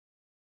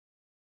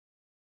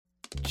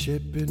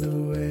Chipping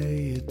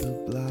away at the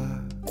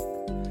block,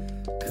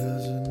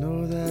 'cause I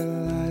know that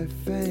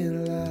life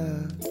ain't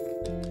luck.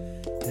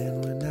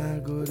 And when I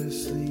go to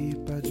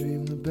sleep, I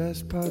dream the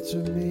best parts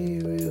of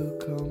me will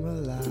come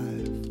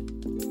alive.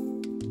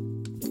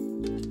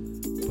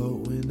 But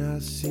when I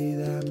see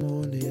that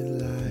morning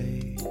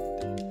light,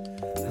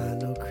 I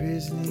know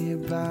Chris near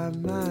by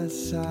my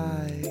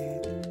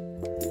side.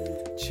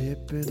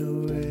 Chipping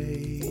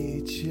away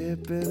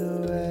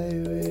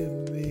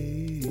with me.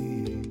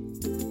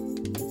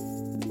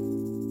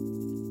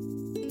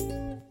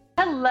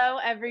 Hello,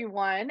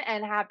 everyone,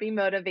 and happy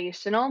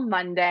Motivational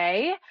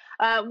Monday.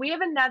 We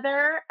have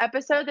another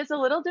episode that's a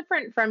little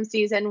different from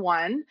season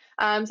one,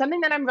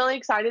 something that I'm really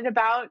excited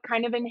about,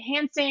 kind of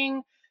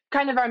enhancing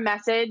kind of our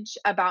message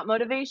about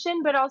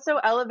motivation, but also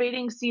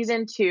elevating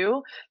season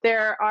two.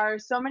 There are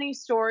so many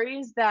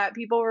stories that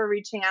people were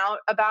reaching out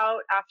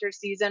about after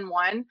season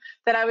one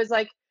that I was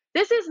like,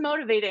 this is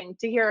motivating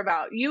to hear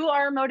about. You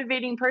are a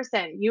motivating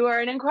person. You are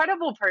an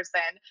incredible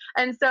person.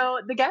 And so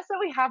the guest that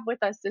we have with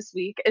us this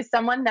week is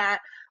someone that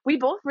we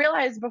both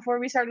realized before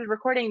we started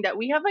recording that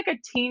we have like a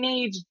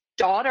teenage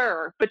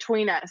daughter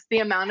between us. The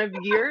amount of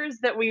years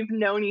that we've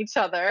known each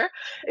other,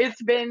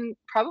 it's been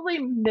probably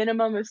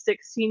minimum of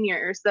 16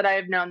 years that I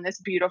have known this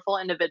beautiful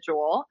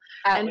individual.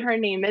 And her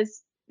name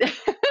is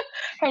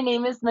her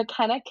name is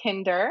McKenna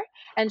Kinder,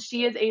 and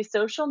she is a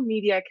social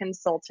media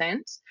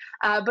consultant.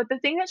 But the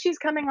thing that she's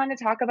coming on to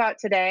talk about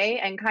today,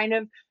 and kind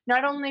of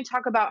not only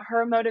talk about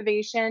her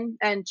motivation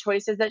and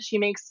choices that she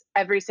makes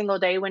every single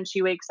day when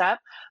she wakes up,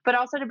 but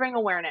also to bring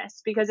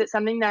awareness, because it's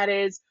something that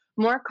is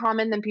more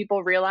common than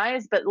people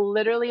realize, but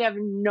literally have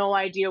no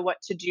idea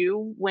what to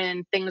do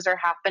when things are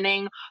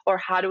happening, or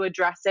how to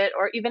address it,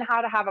 or even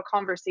how to have a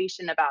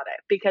conversation about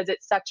it, because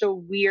it's such a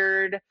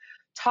weird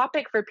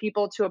topic for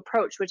people to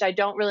approach, which I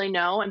don't really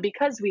know. And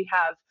because we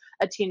have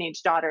a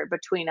teenage daughter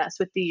between us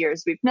with the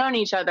years we've known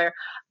each other,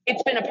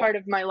 it's been a part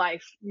of my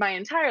life, my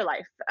entire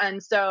life.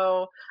 And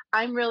so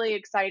I'm really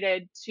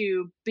excited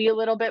to be a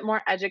little bit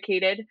more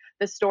educated,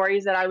 the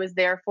stories that I was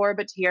there for,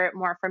 but to hear it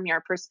more from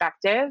your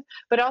perspective,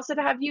 but also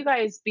to have you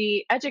guys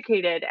be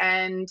educated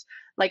and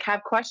like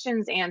have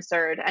questions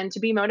answered, and to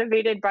be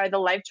motivated by the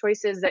life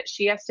choices that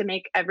she has to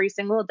make every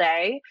single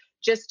day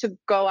just to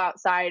go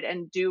outside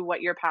and do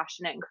what you're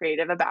passionate and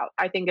creative about.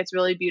 I think it's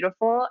really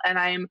beautiful, and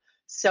I'm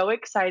so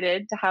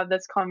excited to have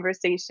this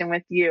conversation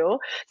with you.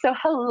 So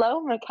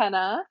hello,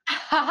 McKenna.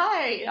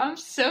 Hi, I'm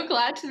so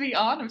glad to be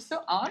on. I'm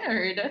so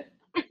honored.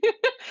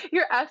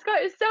 Your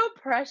ascot is so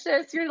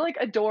precious. You're like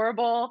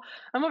adorable.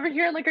 I'm over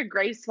here in like a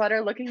gray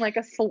sweater looking like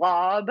a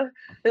slob.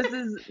 This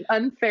is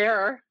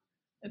unfair.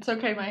 It's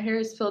okay. My hair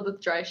is filled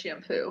with dry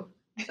shampoo.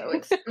 So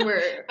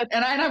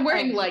I'm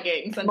wearing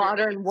leggings.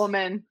 Modern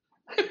woman.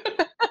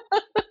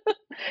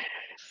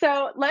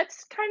 So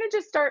let's kind of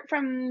just start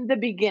from the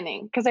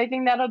beginning, because I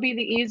think that'll be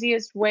the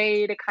easiest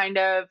way to kind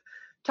of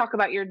talk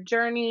about your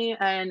journey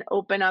and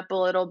open up a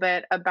little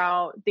bit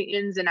about the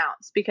ins and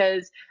outs,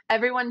 because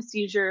everyone's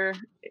seizure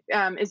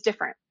is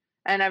different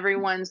and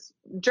everyone's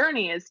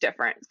journey is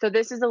different. So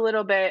this is a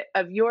little bit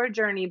of your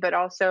journey, but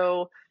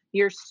also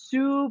you're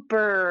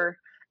super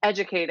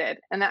educated,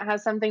 and that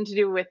has something to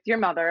do with your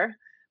mother,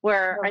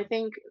 where I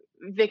think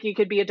Vicky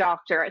could be a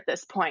doctor at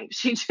this point.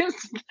 She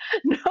just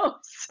knows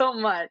so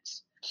much.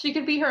 She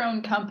could be her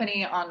own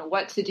company on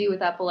what to do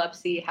with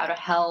epilepsy, how to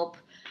help.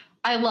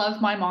 I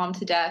love my mom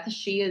to death.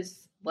 She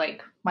is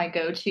like my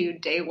go-to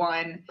day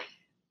one.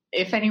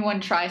 If anyone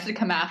tries to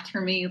come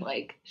after me,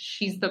 like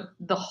she's the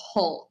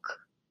Hulk.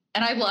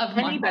 And I love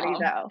anybody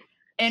though.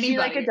 Anybody. She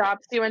like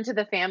adopts you into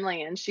the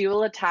family, and she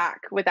will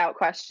attack without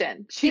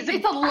question.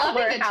 It's a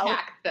loving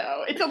attack,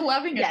 though. It's a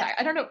loving attack.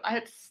 I don't know.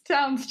 It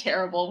sounds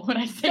terrible when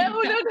I say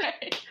no.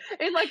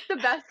 In like the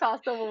best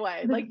possible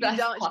way. Like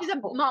she's a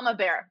mama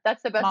bear.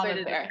 That's the best way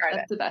to describe it.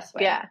 That's the best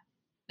way. Yeah.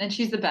 And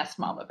she's the best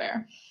mama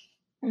bear.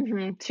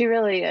 Mm-hmm. She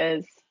really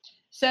is.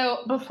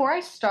 So before I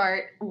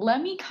start, let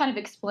me kind of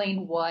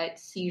explain what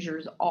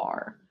seizures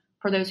are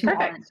for those who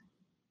aren't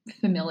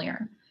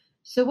familiar.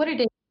 So what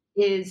it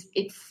is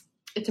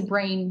it's a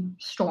brain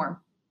storm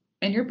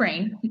in your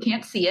brain. You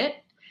can't see it.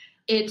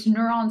 It's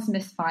neurons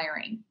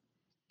misfiring.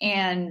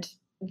 And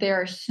there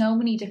are so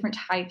many different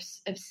types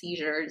of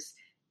seizures,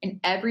 and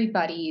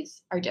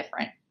everybody's are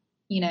different.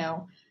 You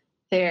know,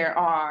 there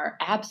are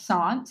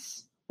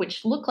absence,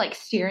 which look like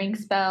steering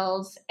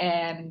spells,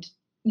 and,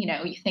 you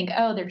know, you think,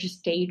 oh, they're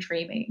just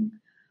daydreaming.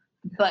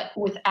 But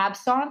with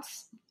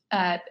absence,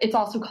 it's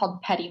also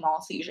called petit mal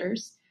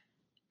seizures.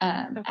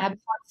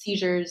 Absence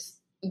seizures,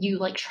 you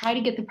like try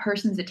to get the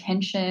person's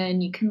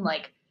attention. You can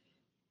like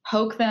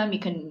poke them. You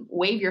can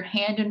wave your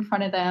hand in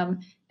front of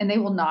them, and they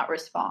will not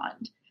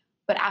respond.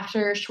 But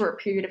after a short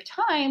period of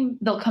time,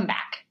 they'll come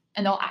back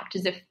and they'll act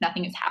as if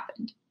nothing has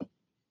happened.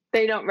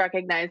 They don't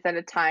recognize that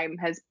a time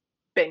has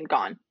been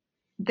gone.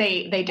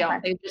 They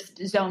don't. They've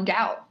just zoned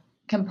out,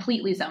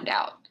 completely zoned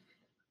out.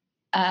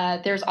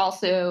 There's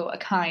also a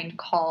kind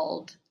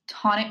called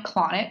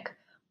tonic-clonic,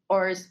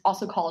 or is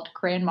also called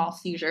grand mal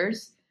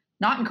seizures.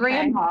 Not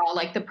grandma,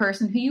 like the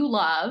person who you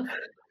love,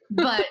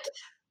 but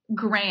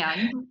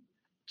Grand,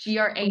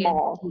 Grand,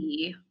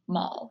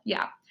 mall.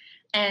 Yeah.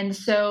 And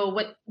so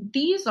what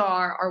these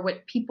are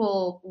what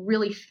people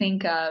really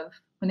think of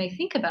when they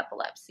think of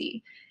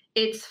epilepsy.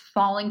 It's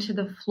falling to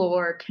the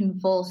floor,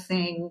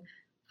 convulsing,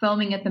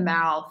 foaming at the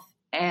mouth,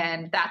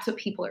 and that's what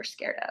people are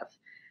scared of.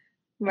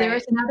 Right. There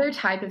is another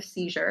type of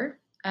seizure.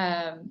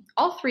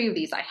 All three of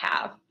these I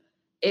have.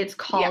 It's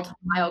called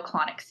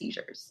myoclonic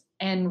seizures.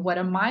 And what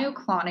a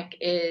myoclonic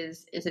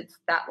is it's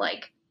that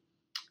like,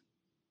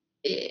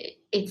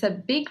 it's a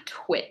big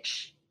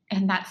twitch.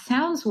 And that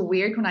sounds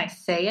weird when I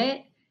say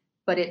it,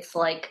 but it's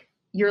like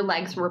your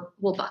legs will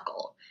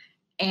buckle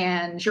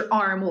and your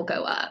arm will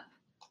go up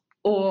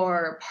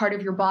or part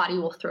of your body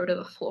will throw to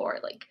the floor.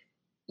 Like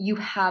you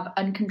have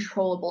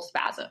uncontrollable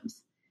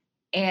spasms.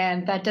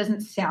 And that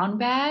doesn't sound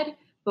bad,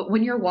 but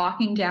when you're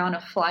walking down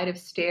a flight of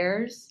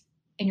stairs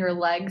and your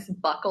legs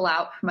buckle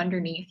out from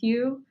underneath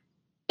you,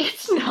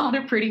 it's not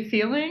a pretty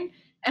feeling.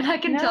 And I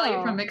can tell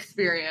you from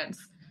experience,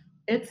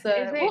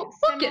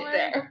 we'll get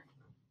there.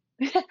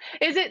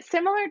 Is it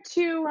similar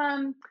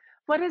to,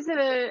 what is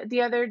it,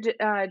 the other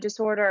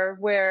disorder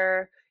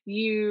where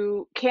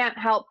you can't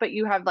help but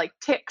you have like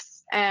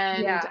tics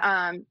and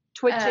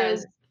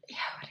twitches?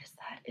 What is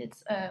that?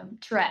 It's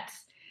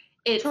Tourette's.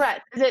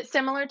 Tourette's. Is it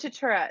similar to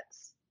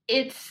Tourette's?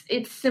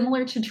 It's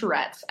similar to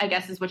Tourette's, I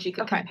guess is what you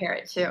could compare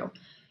it to.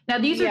 Now,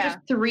 these are just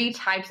three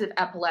types of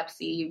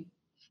epilepsy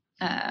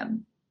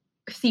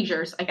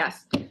seizures, I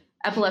guess.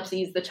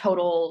 Epilepsy is the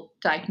total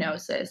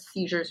diagnosis.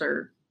 Seizures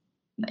are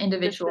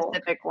individual. The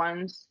specific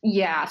ones.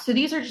 Yeah. So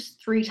these are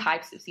just three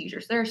types of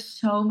seizures. There are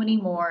so many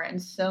more and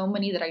so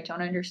many that I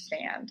don't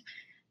understand.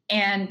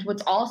 And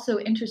what's also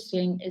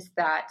interesting is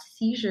that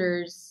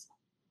seizures,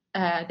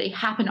 they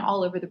happen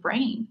all over the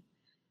brain.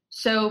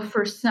 So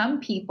for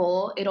some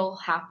people, it'll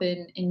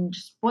happen in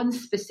just one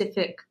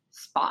specific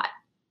spot.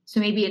 So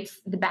maybe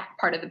it's the back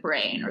part of the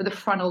brain or the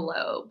frontal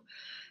lobe.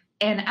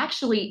 And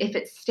actually, if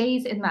it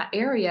stays in that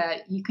area,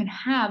 you can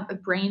have a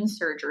brain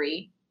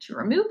surgery to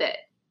remove it.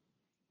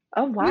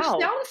 Oh, wow. Which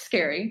sounds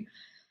scary.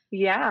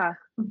 Yeah.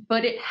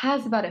 But it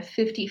has about a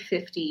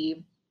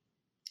 50-50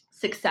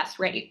 success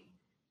rate.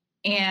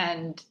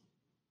 And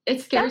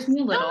it scares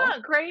me a little. Still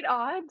not great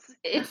odds.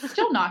 It's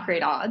still not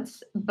great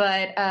odds.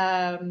 But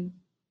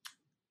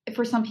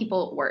for some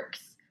people, it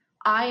works.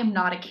 I am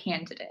not a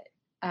candidate.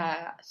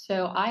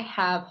 So I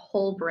have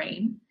whole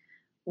brain,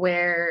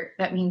 where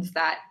that means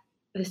that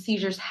the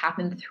seizures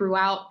happen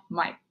throughout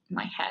my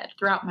head,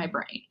 throughout my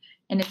brain.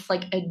 And it's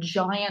like a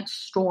giant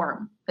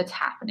storm that's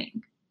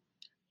happening,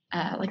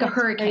 like a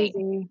hurricane,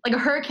 crazy. Like a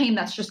hurricane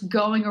that's just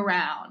going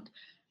around.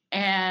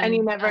 And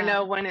you never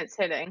know when it's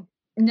hitting.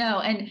 No.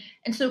 And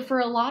so for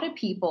a lot of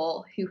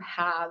people who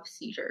have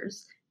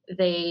seizures,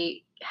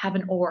 they have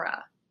an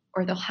aura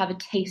or they'll have a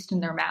taste in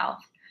their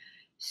mouth.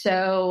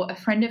 So a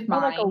friend of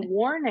mine. Like a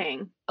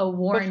warning. A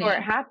warning. Before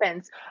it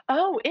happens.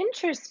 Oh,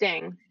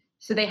 interesting.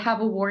 So they have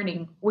a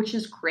warning, which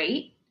is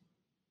great.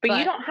 But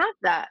you don't have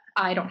that.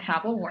 I don't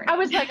have a warning. I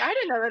was like, I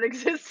didn't know that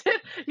existed.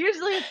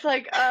 Usually it's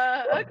like,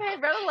 okay,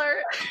 red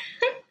alert.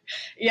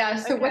 Yeah,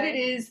 so what it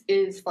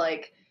is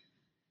like,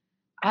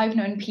 I've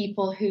known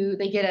people who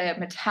they get a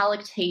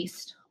metallic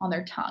taste on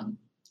their tongue.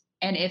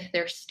 And if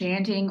they're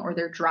standing or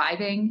they're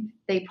driving,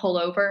 they pull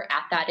over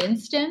at that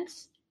instant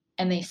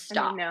and they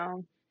stop.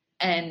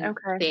 And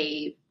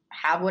they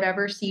have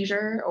whatever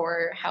seizure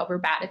or however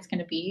bad it's going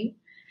to be.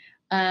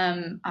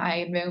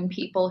 I've known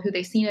people who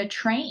they've seen a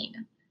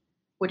train,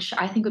 which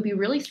I think would be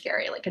really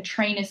scary. Like a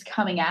train is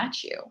coming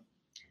at you.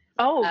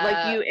 Oh,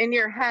 like you in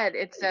your head,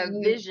 it's a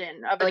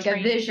vision of a train.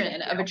 Like a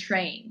vision of a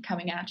train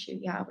coming at you.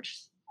 Yeah, which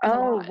is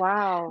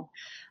wow.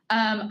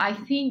 I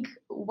think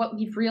what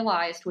we've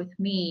realized with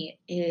me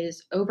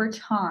is over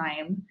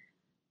time,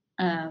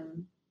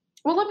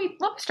 well, let me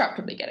start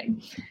from the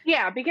beginning.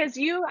 Yeah, because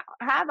you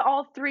have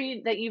all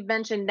three that you've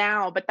mentioned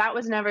now, but that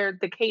was never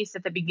the case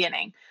at the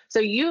beginning. So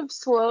you've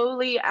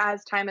slowly,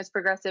 as time has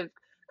progressed,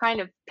 kind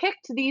of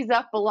picked these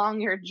up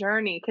along your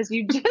journey, because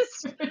you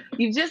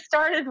just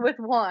started with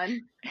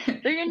one.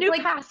 They're your new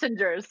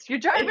passengers. You're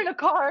driving a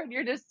car and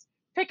you're just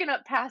picking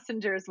up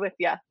passengers with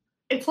you.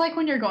 It's like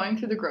when you're going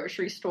through the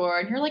grocery store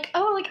and you're like,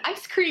 oh, like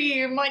ice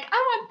cream, like I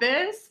want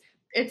this.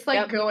 It's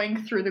like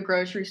going through the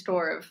grocery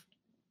store of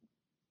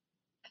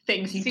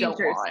things you don't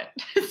want.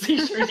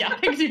 Seizures, yeah,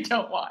 things you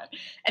don't want.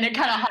 And it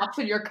kind of hops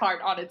in your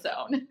cart on its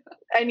own.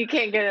 And you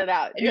can't get it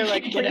out. You're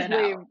like, please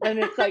leave. And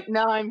it's like,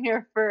 no, I'm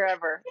here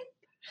forever.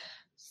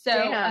 So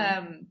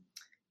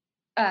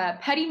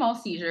petit mal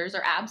seizures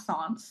or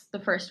absence, the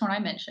first one I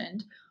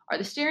mentioned, are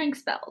the staring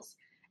spells.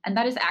 And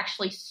that is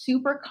actually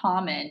super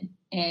common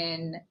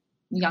in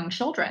young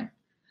children.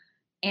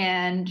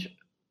 And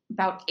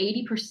about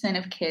 80%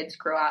 of kids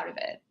grow out of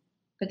it.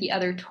 But the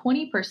other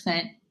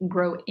 20%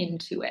 grow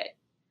into it.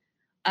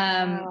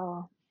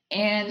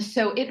 And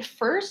so it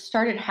first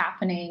started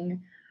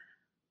happening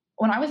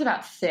when I was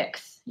about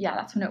 6. Yeah,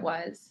 that's when it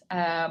was.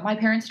 My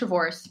parents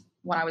divorced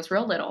when I was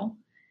real little.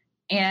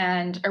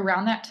 And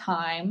around that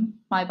time,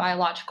 my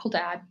biological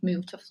dad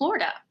moved to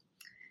Florida.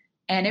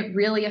 And it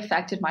really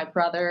affected my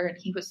brother, and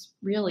he was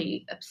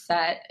really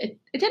upset. It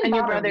didn't And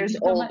your bother brother's me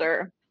so much.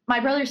 older.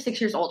 My brother's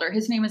 6 years older.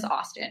 His name is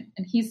Austin,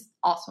 and he's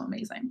also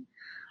amazing.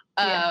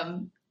 Yeah.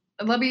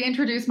 Let me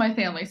introduce my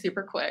family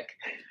super quick.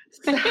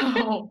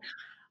 So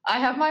I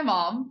have my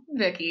mom,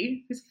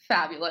 Vicky, who's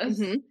fabulous.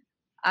 Mm-hmm.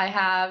 I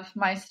have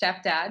my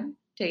stepdad,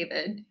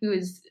 David,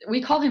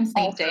 we call him Saint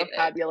Also David.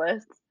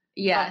 fabulous.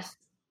 Yes.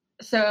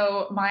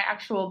 So my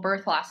actual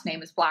birth last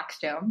name is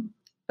Blackstone,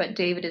 but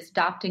David is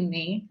adopting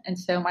me, and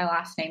so my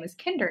last name is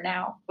Kinder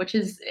now,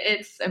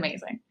 it's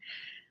amazing.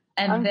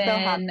 And I'm then so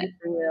happy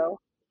for you.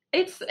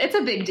 It's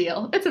a big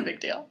deal. It's a big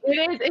deal.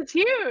 It is. It's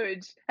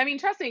huge. I mean,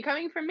 trust me,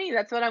 coming from me,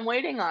 that's what I'm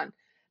waiting on.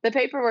 The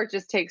paperwork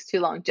just takes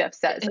too long, Jeff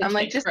says. I'm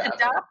like, just forever.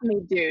 adopt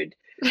me, dude.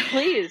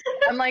 Please.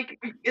 I'm like,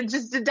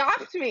 just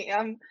adopt me.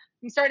 I'm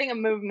starting a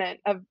movement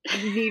of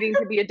needing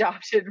to be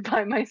adopted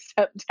by my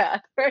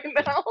stepdad right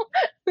now.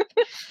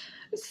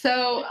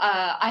 So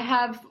I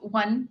have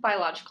one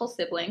biological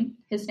sibling.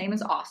 His name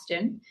is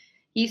Austin.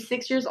 He's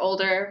 6 years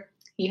older.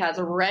 He has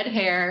red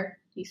hair.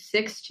 He's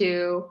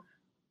 6'2",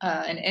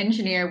 an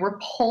engineer. We're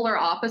polar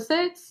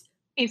opposites.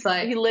 He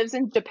lives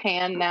in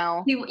Japan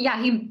now.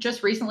 He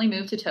just recently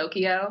moved to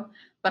Tokyo,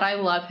 but I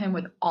love him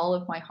with all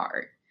of my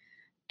heart.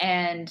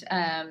 And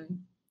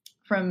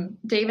from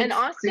David's and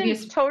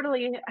Austin's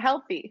totally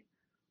healthy.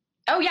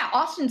 Oh yeah,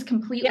 Austin's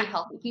completely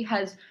healthy. He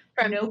has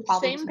no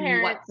problems same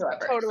parents,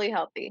 whatsoever. Totally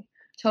healthy.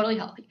 Totally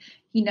healthy.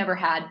 He never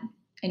had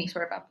any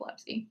sort of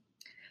epilepsy.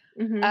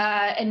 Mm-hmm.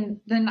 And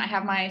then I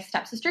have my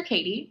stepsister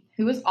Katie,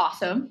 who is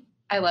awesome.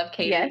 I love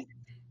Katie. Yes.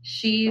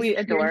 She's we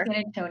adore. Here in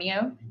San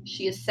Antonio.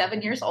 She is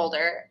 7 years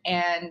older,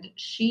 and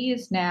she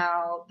is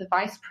now the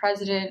vice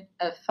president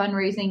of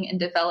fundraising and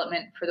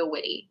development for the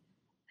Witty.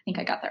 I think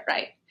I got that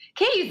right.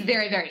 Katie is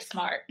very, very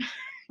smart.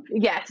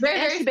 Yes. Very,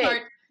 very smart.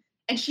 Bakes.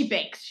 And she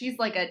bakes. She's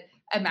like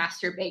a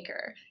master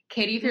baker.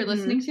 Katie, if you're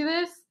listening to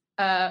this,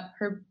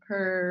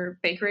 her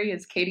bakery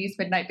is Katie's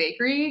Midnight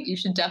Bakery. You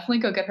should definitely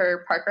go get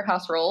her Parker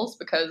House rolls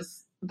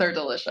because they're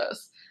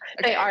delicious.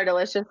 Okay. They are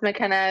delicious.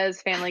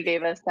 McKenna's family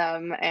gave us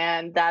them,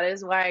 and that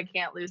is why I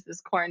can't lose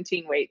this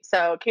quarantine weight.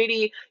 So,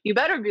 Katie, you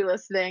better be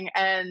listening,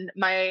 and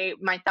my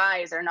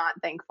thighs are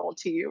not thankful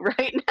to you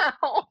right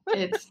now.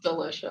 It's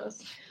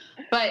delicious.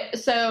 But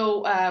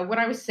so when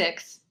I was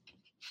 6,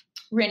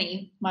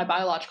 Rennie, my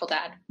biological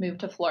dad,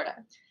 moved to Florida.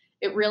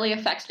 It really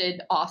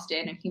affected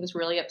Austin, and he was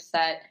really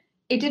upset.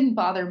 It didn't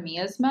bother me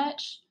as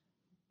much,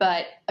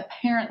 but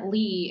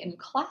apparently in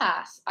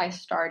class, I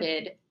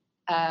started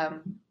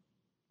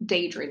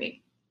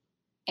daydreaming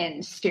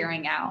and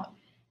staring out,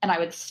 and I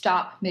would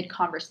stop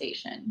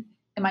mid-conversation.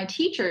 And my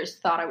teachers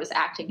thought I was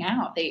acting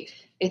out. They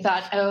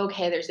thought, oh,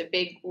 okay, there's a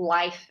big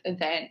life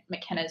event.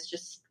 McKenna's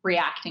just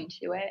reacting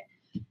to it.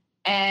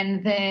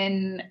 And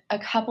then a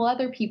couple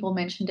other people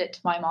mentioned it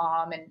to my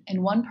mom,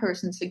 and one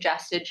person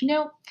suggested,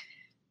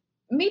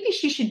 maybe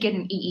she should get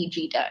an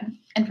EEG done.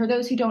 And for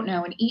those who don't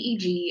know, an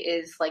EEG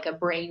is like a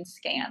brain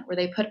scan where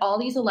they put all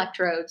these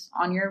electrodes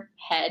on your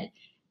head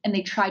and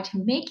they try to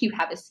make you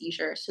have a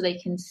seizure so they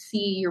can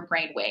see your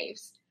brain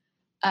waves.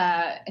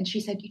 And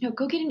she said,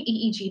 go get an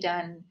EEG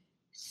done,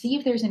 see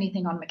if there's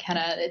anything on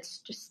McKenna. It's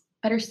just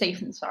better safe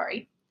than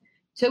sorry.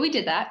 So we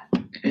did that.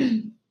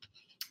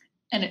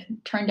 And it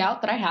turned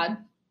out that I had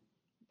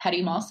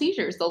petit mal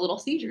seizures, the little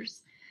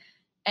seizures.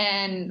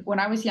 And when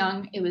I was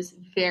young, it was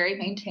very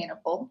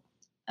manageable,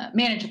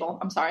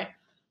 I'm sorry.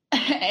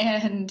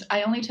 And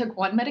I only took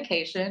one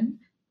medication.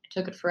 I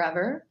took it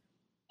forever.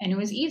 And it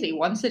was easy,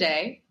 once a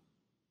day.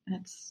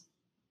 And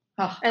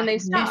they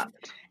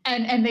stopped.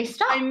 And they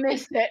stopped. I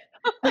miss it.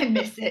 I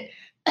miss it.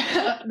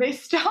 They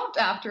stopped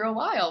after a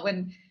while.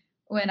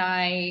 When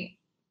I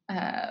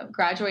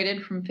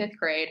graduated from 5th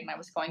grade and I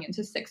was going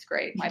into 6th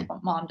grade, my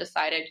mom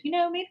decided,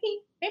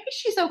 maybe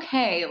she's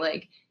okay.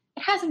 Like,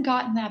 it hasn't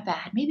gotten that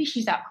bad. Maybe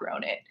she's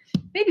outgrown it.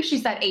 Maybe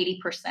she's at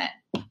 80%.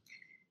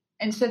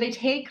 And so they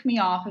take me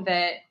off of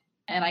it,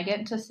 and I get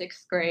into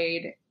 6th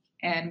grade,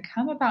 and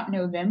come about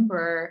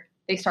November,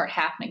 they start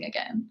happening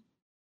again.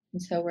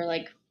 And so we're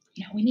like,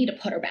 we need to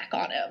put her back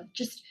on him,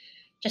 just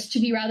to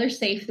be rather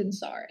safe than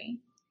sorry.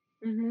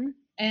 Mm-hmm.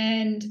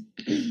 And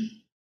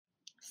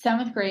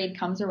 7th grade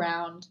comes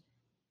around,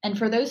 and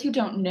for those who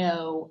don't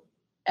know,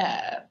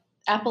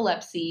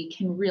 epilepsy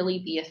can really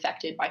be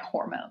affected by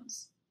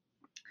hormones.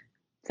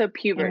 So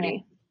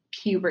puberty.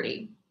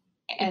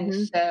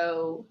 And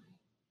so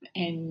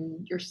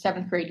in your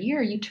 7th grade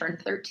year, you turn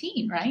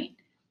 13, right?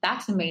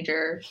 That's a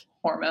major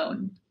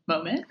hormone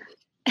moment.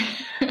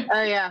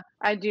 Oh yeah,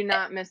 I do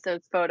not miss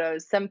those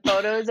photos. Some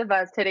photos of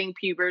us hitting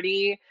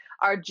puberty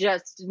are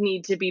just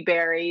need to be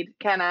buried.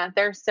 Kenna,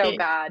 they're so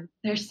bad.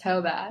 They're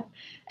so bad.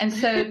 And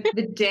so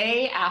the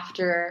day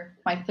after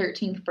my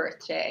 13th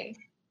birthday,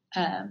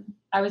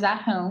 I was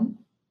at home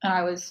and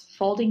I was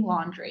folding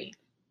laundry.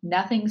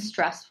 Nothing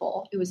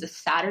stressful. It was a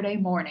Saturday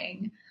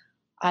morning.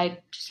 I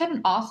just had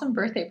an awesome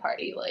birthday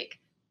party. Like,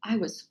 I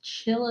was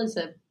chill as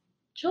a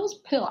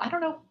pill. I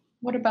don't know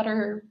what a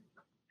better...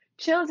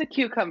 Chill as a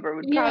cucumber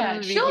would probably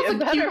be a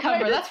better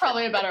cucumber. That's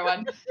probably a better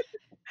one.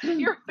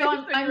 Your face So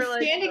I'm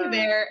like, standing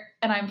there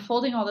and I'm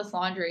folding all this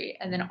laundry,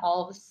 and then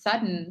all of a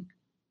sudden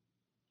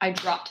I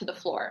drop to the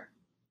floor.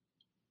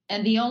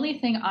 And the only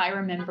thing I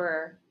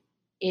remember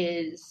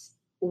is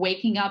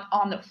waking up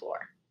on the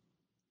floor.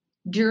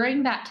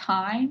 During that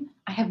time,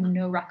 I have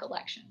no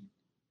recollection.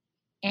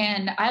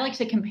 And I like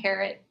to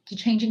compare it to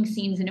changing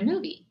scenes in a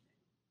movie,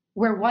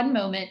 where one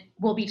moment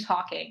we'll be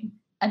talking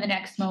and the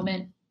next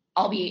moment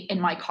I'll be in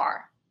my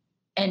car.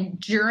 And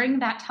during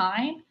that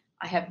time,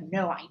 I have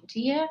no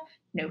idea,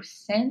 no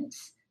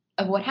sense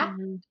of what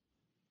happened,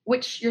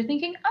 which you're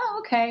thinking, oh,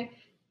 okay,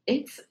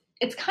 it's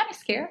kind of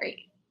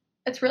scary.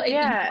 It's really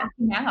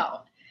blacking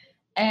out.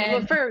 And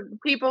well, for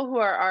people who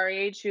are our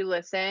age who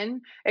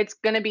listen, it's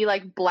going to be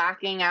like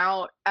blacking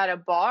out at a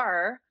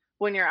bar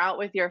when you're out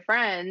with your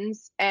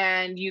friends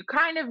and you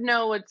kind of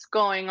know what's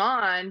going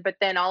on, but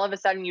then all of a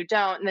sudden you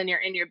don't, and then you're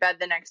in your bed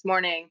the next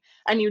morning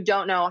and you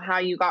don't know how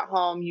you got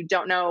home, you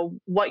don't know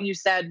what you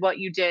said, what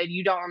you did,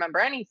 you don't remember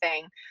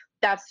anything.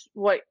 That's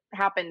what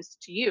happens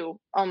to you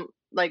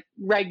like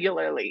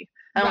regularly.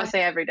 I don't want to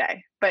say every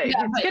day, but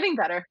it's getting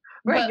better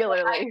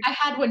regularly. I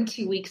had one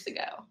 2 weeks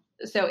ago.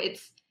 So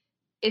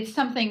it's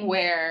something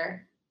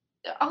where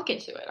I'll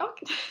get to it.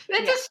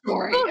 It's a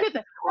story.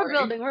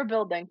 We're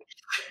building.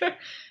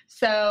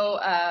 So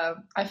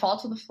I fall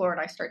to the floor and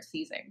I start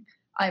seizing.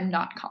 I'm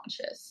not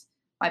conscious.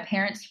 My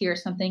parents hear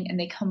something and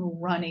they come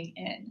running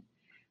in.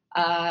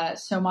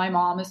 So my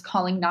mom is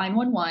calling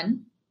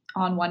 911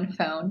 on one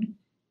phone,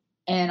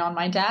 and on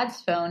my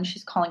dad's phone,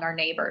 she's calling our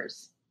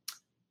neighbors.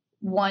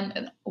 One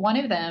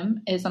of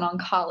them is an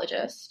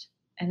oncologist,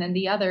 and then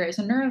the other is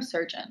a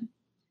neurosurgeon.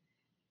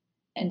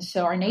 And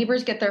so our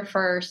neighbors get there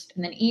first,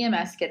 and then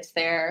EMS gets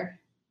there.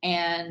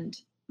 And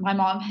my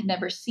mom had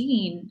never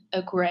seen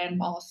a grand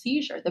mal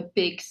seizure, the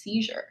big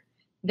seizure.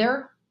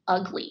 They're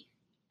ugly.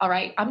 All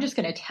right. I'm just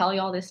going to tell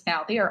you all this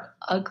now. They are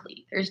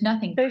ugly. There's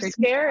nothing. They're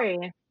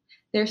scary.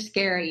 They're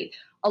scary.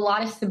 A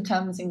lot of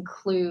symptoms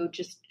include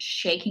just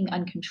shaking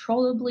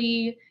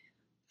uncontrollably,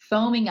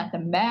 foaming at the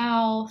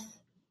mouth.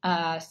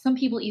 Some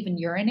people even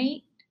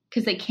urinate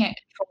because they can't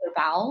control their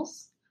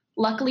bowels.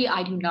 Luckily,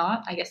 I do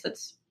not. I guess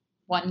that's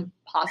one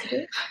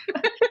positive.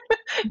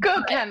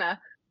 Go, Kenna.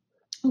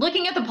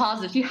 Looking at the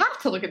positives, you have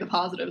to look at the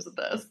positives of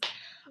this.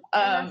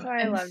 That's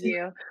why I love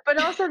you.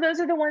 But also, those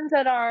are the ones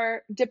that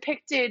are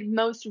depicted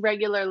most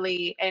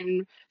regularly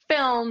in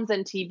films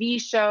and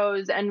TV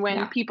shows. And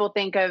when people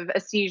think of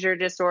a seizure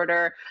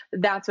disorder,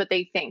 that's what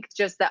they think.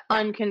 Just the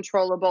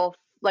uncontrollable,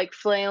 like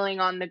flailing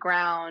on the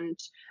ground.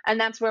 And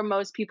that's where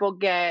most people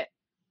get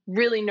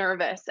really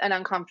nervous and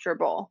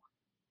uncomfortable.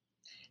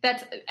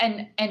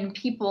 And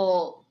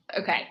people,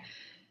 okay.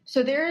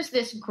 So there's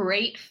this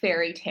great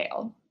fairy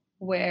tale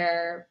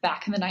where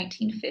back in the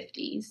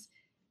 1950s,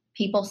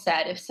 people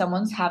said if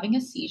someone's having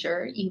a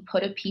seizure, you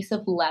put a piece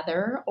of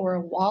leather or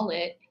a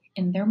wallet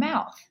in their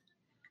mouth.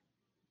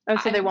 Oh,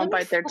 so they won't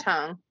bite their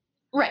tongue.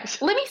 Right.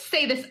 Let me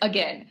say this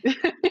again.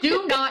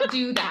 Do not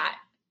do that.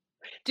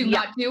 Do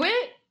not do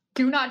it.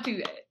 Do not do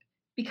it.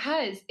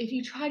 Because if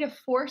you try to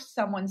force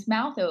someone's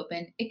mouth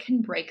open, it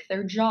can break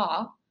their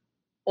jaw,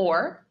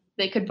 or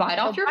they could bite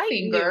off your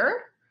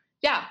finger.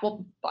 Yeah,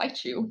 we'll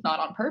bite you, not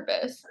on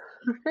purpose.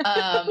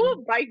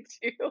 We'll bite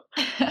you.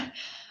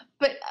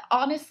 But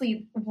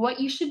honestly, what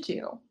you should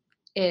do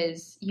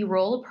is you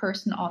roll a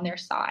person on their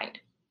side.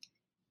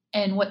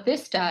 And what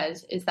this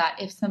does is that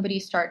if somebody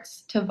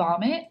starts to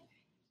vomit,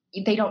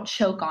 they don't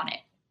choke on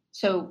it.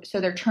 So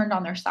they're turned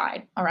on their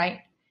side, all right?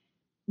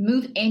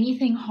 Move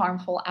anything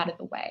harmful out of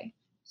the way.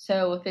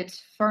 So if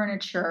it's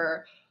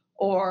furniture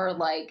or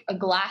like a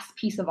glass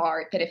piece of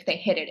art that if they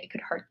hit it, it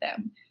could hurt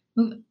them.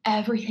 Move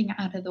everything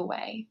out of the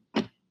way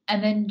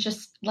and then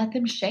just let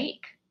them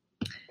shake.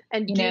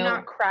 And do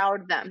not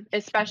crowd them,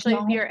 especially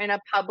if you're in a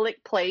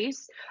public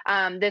place.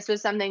 This was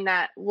something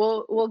that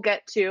we'll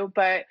get to,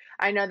 but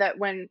I know that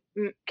when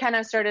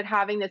Kenna started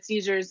having the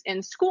seizures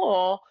in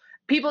school,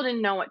 people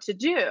didn't know what to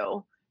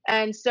do.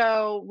 And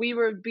so we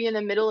would be in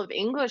the middle of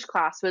English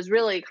class was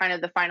really kind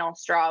of the final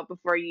straw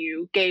before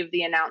you gave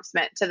the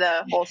announcement to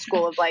the whole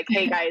school of like,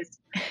 hey guys,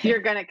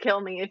 you're going to kill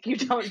me if you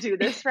don't do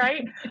this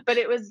right. But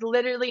it was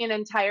literally an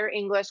entire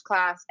English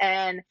class,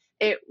 and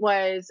it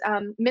was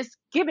Miss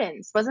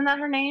Gibbons. Wasn't that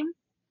her name?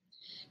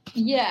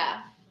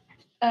 Yeah.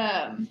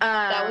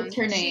 That was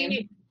her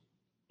name.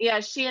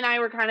 She and I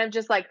were kind of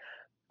just like,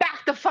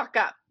 back the fuck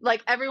up.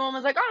 Like everyone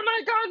was like, oh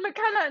my God,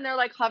 McKenna. And they're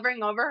like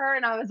hovering over her.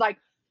 And I was like,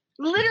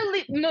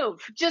 literally move.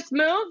 Just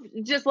move.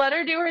 Just let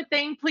her do her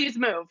thing. Please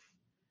move.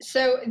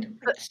 So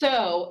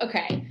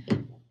okay.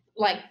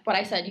 Like what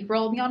I said, you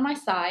roll me on my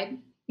side.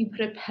 You put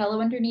a pillow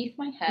underneath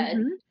my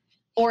head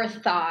or a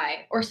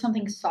thigh or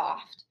something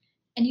soft.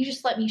 And you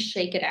just let me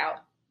shake it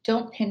out.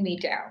 Don't pin me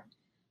down.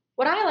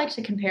 What I like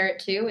to compare it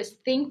to is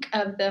think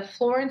of the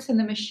Florence and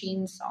the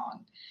Machine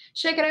song.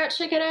 Shake it out,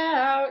 shake it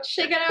out,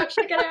 shake it out,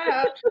 shake it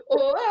out.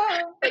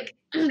 Oh, like,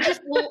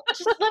 just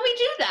let me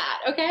do that,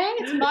 okay?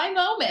 It's my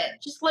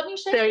moment. Just let me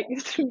shake it.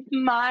 It's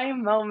my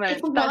moment.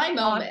 It's my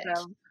moment.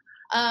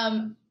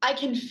 Awesome. I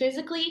can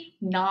physically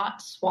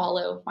not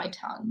swallow my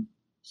tongue.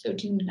 So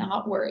do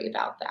not worry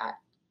about that.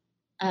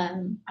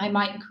 I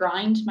might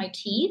grind my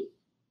teeth,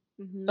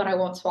 but I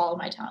won't swallow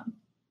my tongue.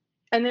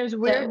 And there's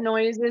weird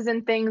noises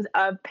and things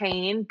of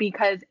pain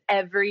because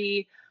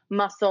every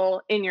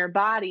muscle in your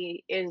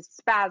body is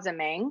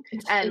spasming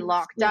and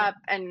locked up,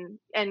 and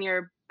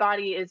your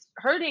body is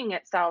hurting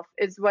itself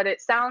is what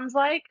it sounds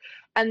like.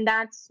 And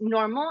that's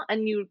normal,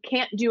 and you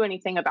can't do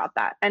anything about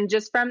that. And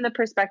just from the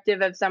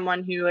perspective of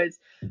someone who has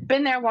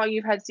been there while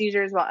you've had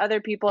seizures, while other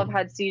people have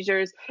had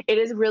seizures, it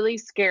is really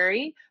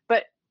scary,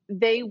 but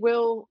they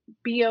will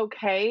be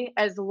okay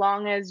as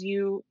long as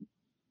you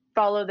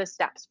follow the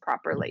steps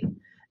properly.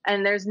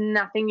 And there's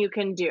nothing you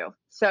can do.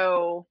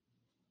 So,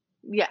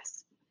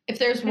 yes. If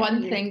there's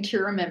one thing to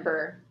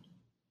remember,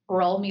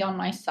 roll me on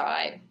my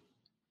side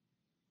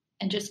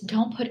and just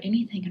don't put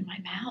anything in my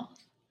mouth,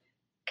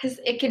 because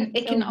it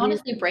can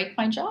honestly break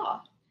my jaw.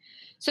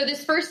 So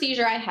this first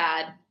seizure I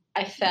had,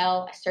 I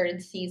fell, I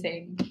started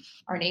seizing.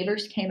 Our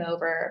neighbors came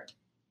over,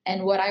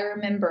 and what I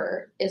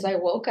remember is I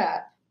woke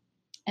up,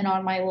 and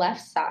on my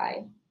left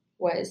side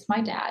was my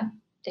dad,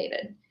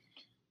 David,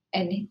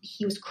 and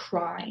he was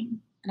crying,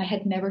 and I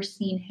had never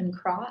seen him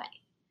cry.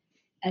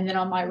 And then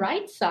on my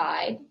right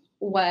side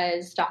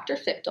was Dr.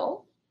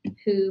 Fichtel,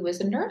 who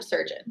was a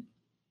neurosurgeon.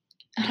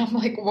 And I'm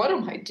like, what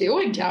am I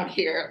doing down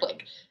here?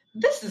 Like,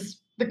 this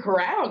is the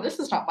ground. This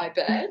is not my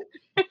bed.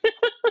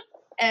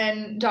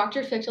 And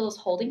Dr. Fichtel is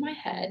holding my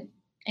head,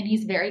 and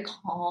he's very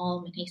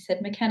calm. And he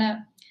said,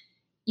 McKenna,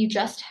 you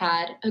just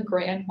had a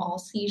grand mal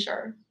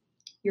seizure.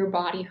 Your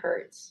body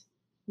hurts.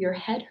 Your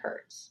head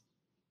hurts.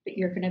 But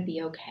you're going to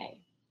be okay.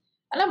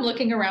 And I'm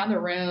looking around the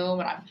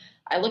room, and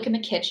I look in the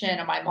kitchen,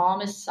 and my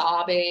mom is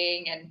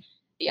sobbing. And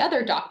the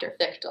other Dr.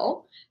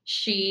 Fichtel,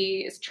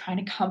 she is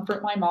trying to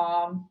comfort my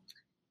mom.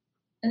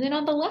 And then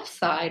on the left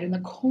side, in the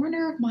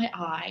corner of my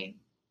eye,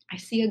 I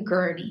see a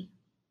gurney,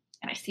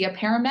 and I see a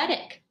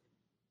paramedic.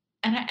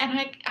 And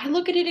I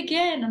look at it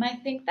again, and I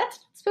think, that's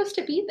not supposed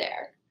to be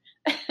there.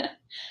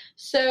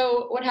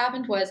 So what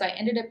happened was I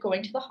ended up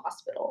going to the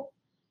hospital.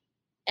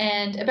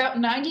 And about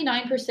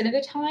 99% of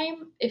the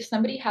time, if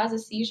somebody has a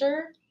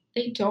seizure,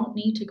 they don't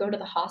need to go to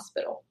the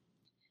hospital.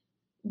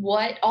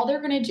 All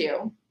they're going to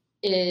do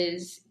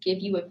is give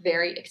you a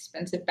very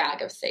expensive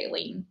bag of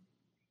saline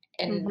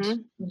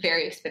and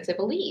very expensive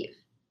Aleve.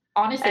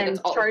 Honestly, and that's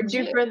all. Charge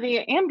you for the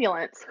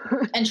ambulance.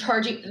 And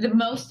charge you the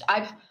most.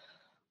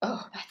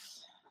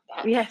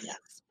 Yes.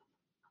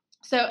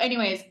 So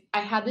anyways,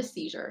 I had this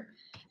seizure,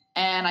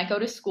 and I go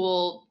to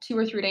school 2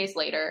 or 3 days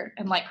later.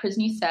 And like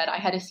Krisney said, I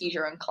had a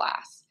seizure in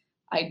class.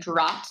 I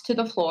dropped to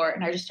the floor,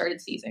 and I just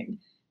started seizing.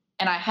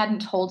 And I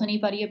hadn't told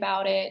anybody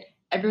about it.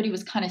 Everybody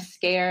was kind of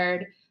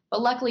scared.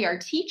 But luckily, our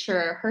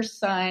teacher, her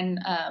son,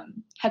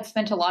 had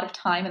spent a lot of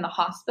time in the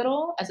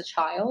hospital as a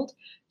child.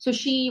 So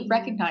she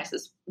recognized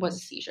this was a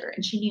seizure,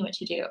 and she knew what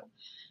to do.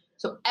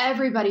 So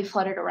everybody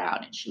flooded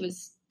around, and she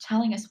was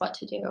telling us what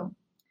to do.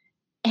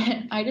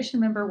 And I just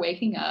remember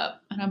waking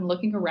up, and I'm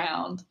looking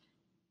around,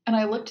 and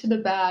I look to the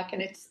back,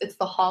 and it's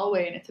the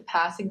hallway, and it's a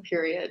passing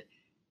period.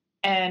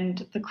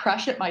 And the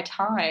crush at my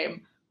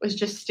time was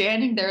just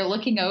standing there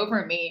looking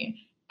over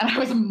me, and I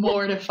was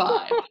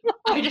mortified.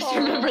 I just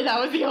remember that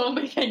was the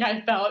only thing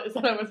I felt, is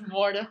that I was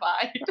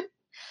mortified.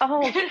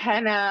 Oh,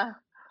 Hannah.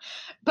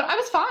 But I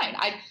was fine.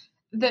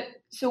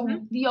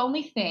 The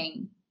only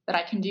thing that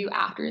I can do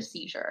after a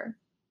seizure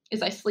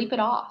is I sleep it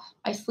off.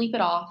 I sleep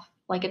it off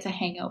like it's a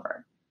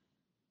hangover.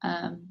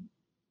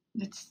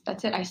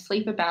 That's it. I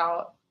sleep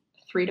about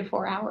 3 to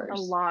 4 hours.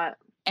 A lot.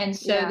 And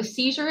so the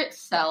seizure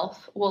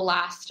itself will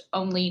last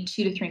only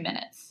 2 to 3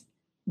 minutes.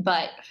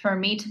 But for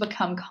me to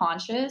become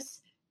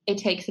conscious, it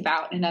takes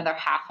about another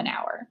half an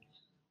hour.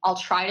 I'll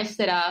try to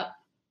sit up.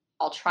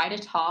 I'll try to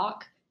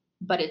talk,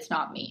 but it's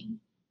not me.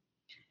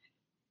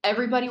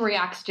 Everybody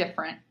reacts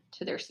different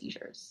to their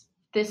seizures.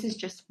 This is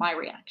just my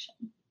reaction.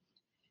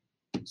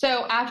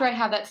 So after I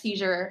have that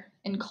seizure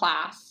in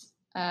class,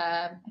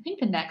 I think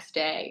the next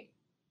day,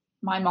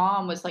 my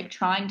mom was like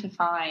trying to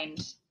find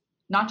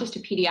not just a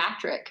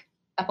pediatric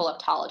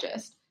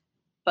epileptologist,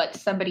 but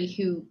somebody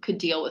who could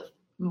deal with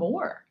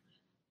more.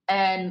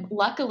 And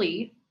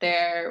luckily,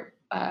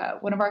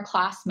 one of our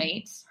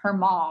classmates, her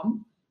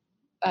mom,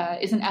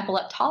 is an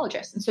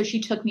epileptologist. And so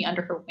she took me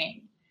under her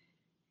wing.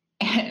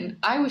 And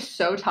I was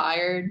so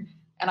tired,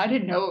 and I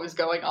didn't know what was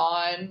going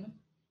on.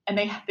 And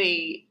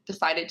they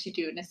decided to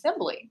do an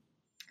assembly.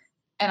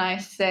 And I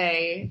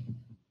say,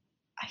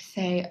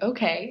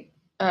 okay,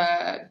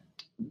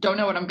 don't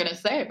know what I'm going to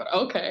say, but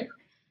okay.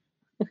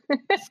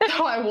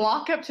 So I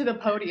walk up to the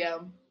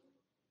podium,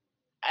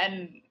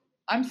 and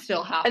I'm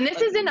still half. And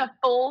this is in a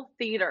full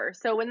theater.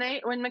 So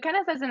when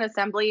McKenna says an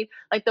assembly,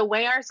 like the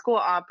way our school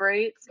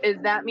operates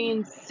is that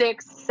means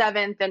 6th,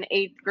 7th, and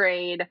 8th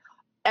grade,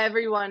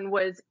 everyone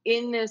was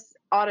in this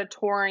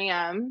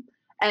auditorium,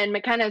 and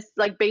McKenna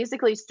like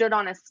basically stood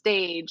on a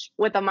stage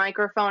with a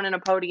microphone and a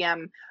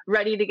podium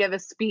ready to give a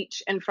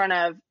speech in front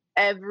of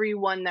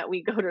everyone that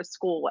we go to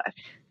school with.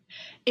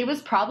 It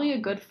was probably a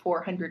good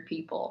 400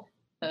 people.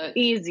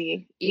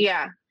 Easy.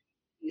 Yeah.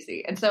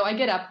 Easy. And so I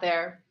get up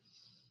there,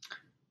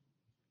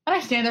 And I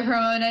stand there for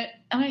a minute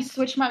and I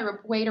switch my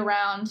weight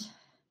around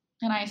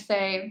and I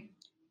say,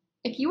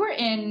 if you were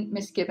in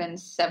Miss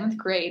Gibbons' 7th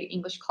grade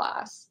English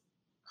class,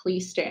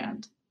 please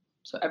stand.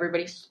 So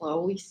everybody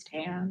slowly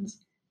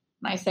stands.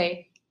 And I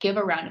say, give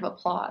a round of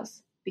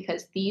applause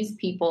because these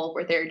people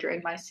were there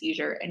during my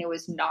seizure and it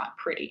was not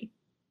pretty.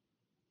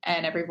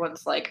 And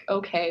everyone's like,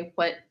 okay,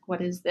 what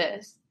is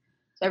this?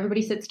 So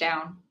everybody sits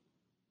down.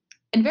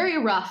 And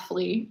very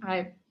roughly,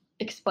 I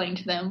explained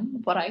to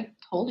them what I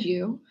told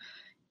you.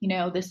 You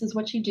know, this is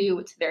what you do.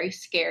 It's very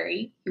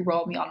scary. You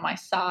roll me on my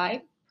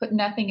side, put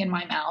nothing in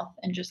my mouth,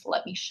 and just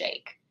let me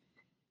shake.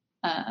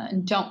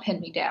 And don't pin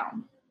me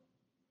down.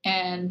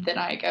 And then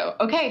I go,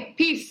 okay,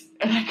 peace.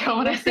 And I go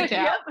and I sit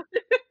down.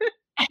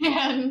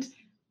 And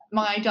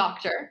my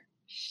doctor,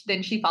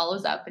 then she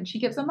follows up and she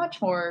gives a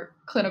much more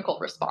clinical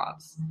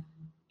response.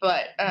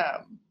 But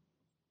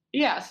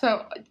yeah,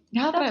 so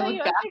now that I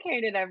look back,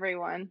 educated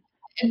everyone.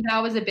 And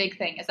that was a big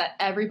thing, is that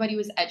everybody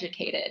was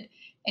educated.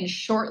 And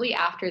shortly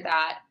after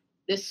that,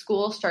 this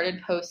school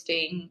started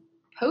posting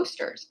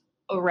posters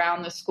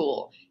around the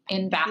school,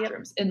 in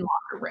bathrooms, in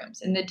locker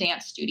rooms, in the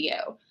dance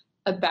studio,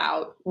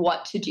 about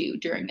what to do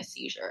during a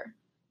seizure.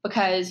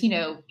 Because, you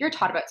know, you're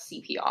taught about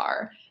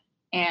CPR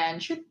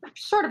and you're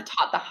sort of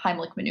taught the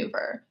Heimlich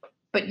maneuver,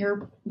 but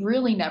you're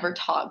really never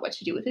taught what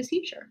to do with a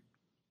seizure.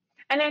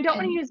 And I don't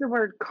want to use the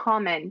word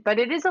common, but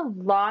it is a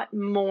lot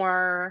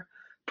more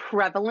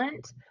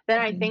prevalent than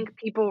I think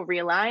people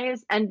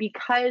realize. And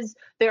because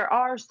there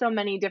are so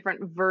many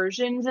different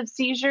versions of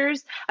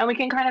seizures, and we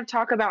can kind of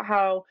talk about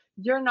how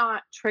you're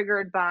not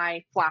triggered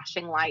by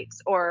flashing lights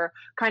or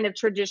kind of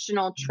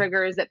traditional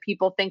triggers that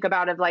people think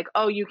about of like,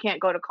 oh, you can't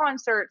go to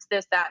concerts,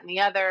 this, that, and the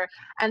other.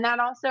 And that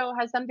also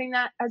has something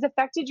that has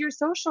affected your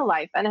social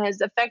life and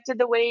has affected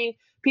the way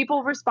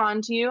people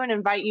respond to you and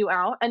invite you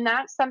out. And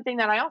that's something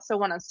that I also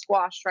want to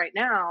squash right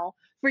now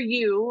for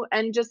you.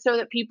 And just so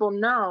that people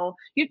know,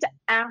 you have to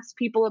ask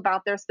people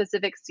about their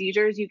specific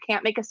seizures. You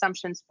can't make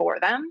assumptions for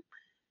them.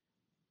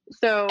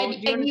 So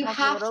and you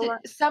have to,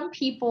 some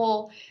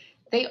people,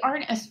 they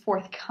aren't as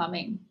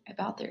forthcoming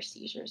about their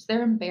seizures.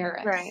 They're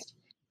embarrassed. Right.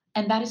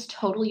 And that is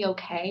totally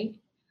okay.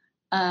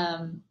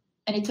 And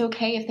it's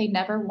okay if they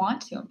never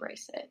want to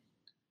embrace it.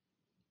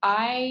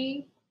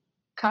 I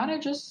kind of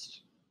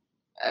just,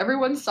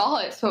 everyone saw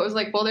it. So it was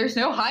like, well, there's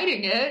no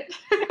hiding it.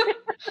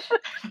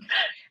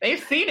 They've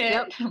seen it.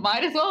 Yep.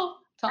 Might as well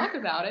talk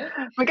about it.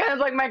 Because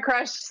like my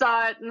crush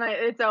saw it and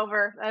it's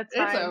over. That's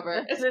fine. It's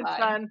over. It's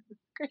fun.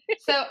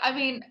 So, I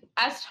mean,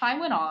 as time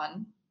went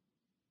on,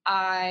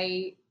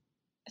 I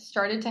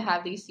started to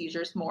have these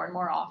seizures more and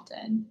more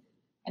often.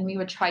 And we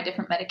would try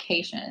different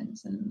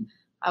medications. And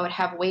I would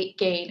have weight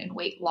gain and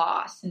weight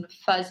loss and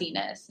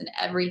fuzziness and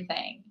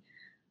everything.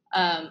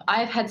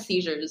 I've had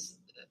seizures.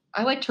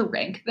 I like to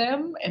rank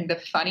them in the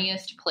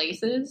funniest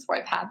places where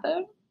I've had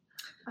them.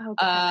 Okay.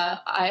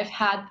 I've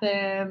had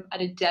them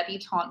at a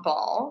debutante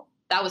ball.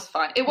 That was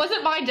fun. It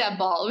wasn't my deb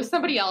ball. It was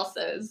somebody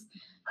else's.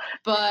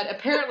 But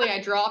apparently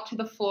I dropped to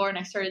the floor and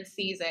I started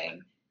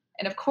seizing.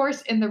 And of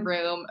course, in the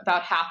room,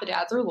 about half the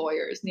dads are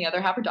lawyers and the other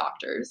half are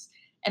doctors.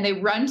 And they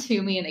run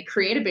to me and they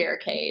create a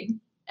barricade.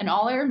 And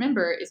all I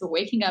remember is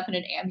waking up in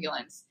an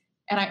ambulance.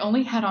 And I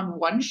only had on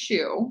one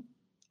shoe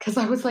because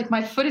I was like,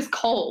 my foot is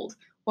cold.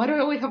 Why do I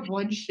only have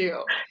one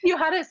shoe? You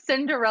had a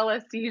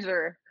Cinderella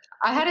seizure.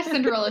 I had a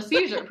Cinderella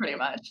seizure pretty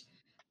much.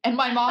 And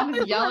my mom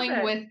is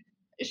yelling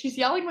she's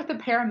yelling with the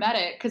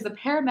paramedic because the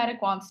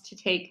paramedic wants to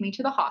take me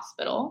to the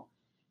hospital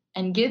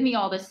and give me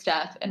all this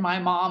stuff. And my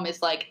mom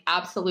is like,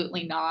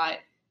 absolutely not.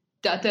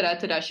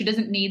 She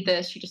doesn't need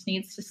this. She just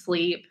needs to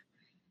sleep.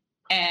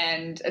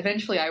 And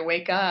eventually I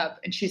wake up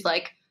and she's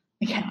like,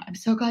 McKenna, I'm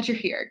so glad you're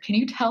here. Can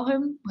you tell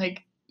him,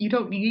 like, you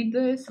don't need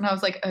this? And I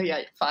was like, oh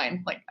yeah,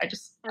 fine. Like,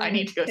 I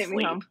need to go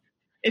sleep.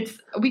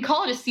 We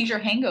call it a seizure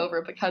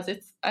hangover because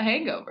it's a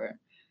hangover,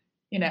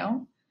 you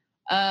know?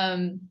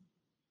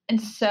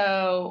 And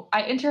so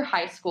I enter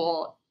high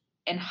school,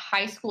 and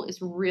high school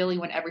is really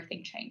when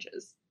everything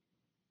changes.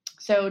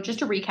 So just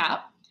to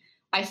recap,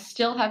 I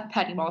still have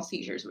petit mal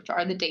seizures, which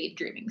are the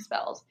daydreaming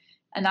spells.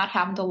 And that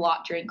happened a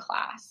lot during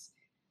class.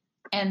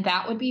 And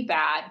that would be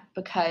bad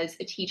because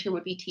a teacher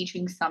would be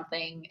teaching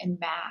something in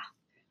math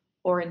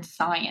or in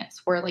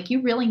science where like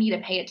you really need to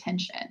pay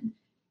attention.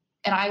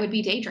 And I would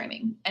be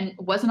daydreaming, and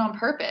it wasn't on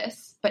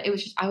purpose, but it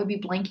was just, I would be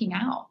blanking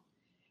out.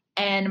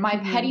 And my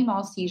petit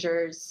mal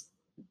seizures,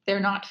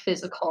 they're not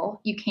physical.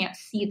 You can't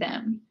see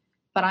them,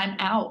 but I'm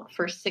out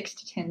for 6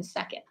 to 10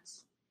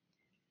 seconds.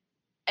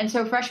 And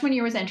so freshman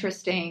year was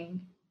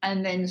interesting.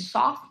 And then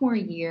sophomore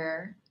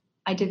year,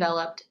 I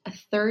developed a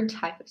third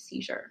type of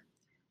seizure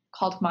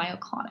called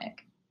myoclonic.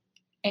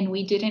 And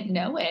we didn't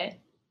know it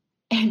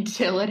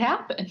until it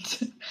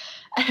happened.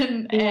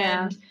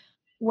 And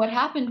what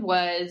happened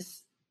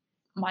was,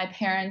 my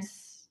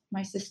parents,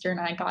 my sister and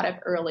I got up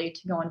early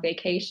to go on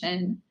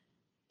vacation,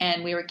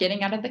 and we were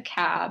getting out of the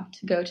cab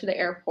to go to the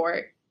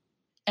airport,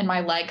 and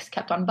my legs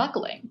kept on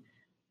buckling.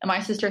 And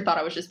my sister thought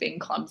I was just being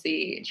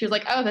clumsy. She was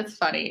like, oh, that's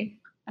funny.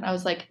 And I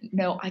was like,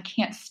 no, I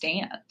can't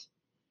stand.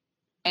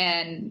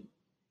 And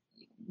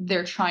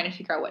they're trying to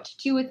figure out what to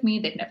do with me.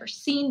 They've never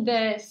seen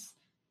this.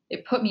 They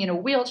put me in a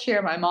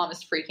wheelchair. My mom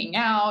is freaking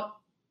out,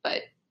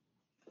 but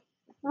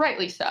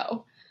rightly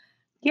so.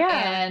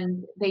 Yeah.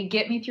 And they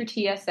get me through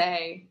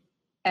TSA.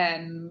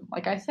 And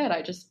like I said,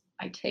 I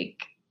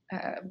take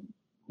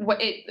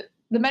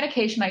the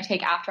medication I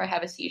take after I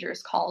have a seizure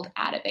is called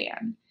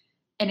Ativan.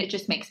 And it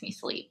just makes me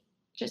sleep.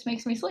 It just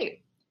makes me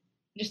sleep.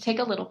 Just take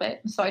a little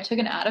bit. So I took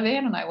an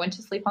Ativan and I went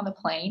to sleep on the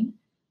plane.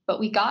 But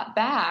we got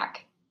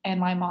back and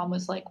my mom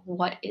was like,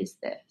 what is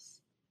this?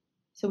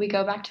 So we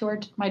go back to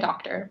my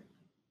doctor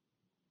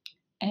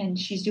and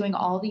she's doing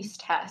all these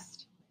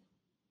tests.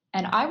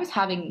 And I was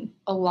having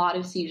a lot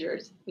of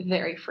seizures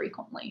very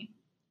frequently.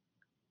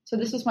 So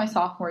this was my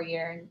sophomore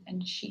year,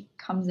 and she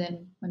comes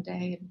in one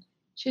day and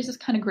she has this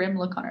kind of grim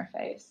look on her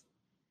face.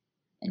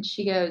 And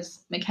she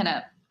goes,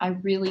 McKenna, I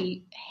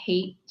really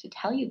hate to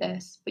tell you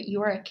this, but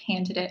you are a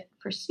candidate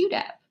for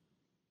SUDEP.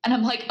 And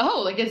I'm like,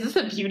 oh, like, is this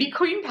a beauty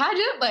queen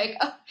pageant? Like,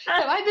 have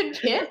I been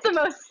picked? It's the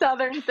most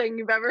Southern thing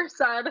you've ever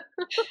said.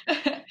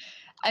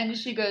 And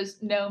she goes,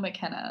 no,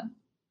 McKenna,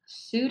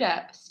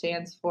 SUDEP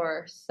stands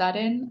for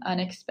Sudden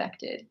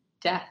Unexpected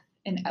Death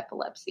in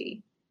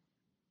Epilepsy.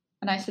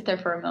 And I sit there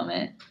for a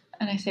moment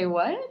and I say,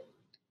 what?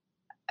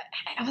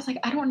 I was like,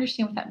 I don't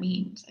understand what that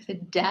means. I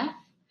said, death?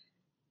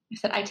 I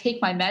said, I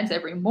take my meds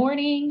every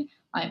morning.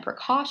 I'm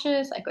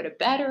precautious. I go to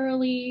bed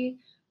early.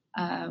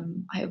 I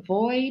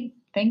avoid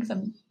things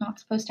I'm not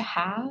supposed to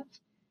have.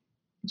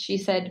 And she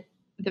said,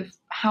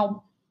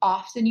 how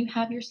often you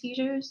have your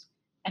seizures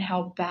and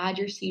how bad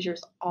your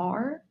seizures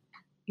are,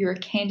 you're a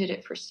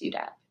candidate for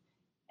SUDEP.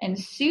 And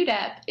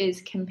SUDEP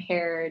is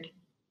compared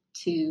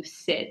to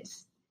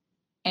SIDS.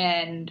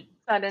 And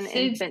Sudden SIDS,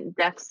 infant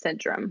death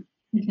syndrome.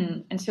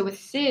 Mm-hmm. And so with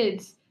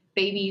SIDS,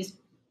 babies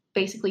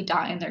basically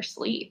die in their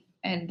sleep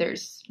and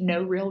there's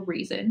no real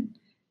reason.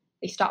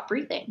 They stop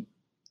breathing.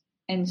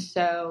 And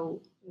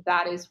so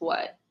that is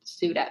what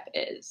SUDEP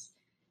is.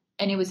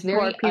 And it was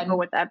very... For people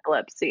with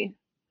epilepsy.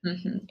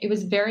 Mm-hmm. It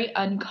was very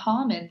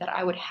uncommon that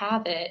I would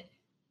have it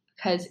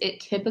because it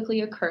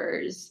typically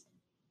occurs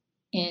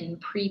in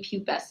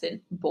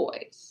prepubescent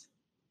boys.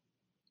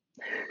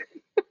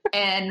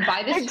 And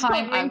by this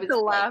time I was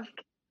like,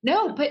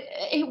 no, but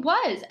it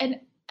was. And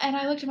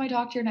I looked at my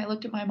doctor and I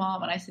looked at my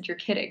mom and I said, you're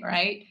kidding,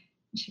 right?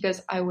 And she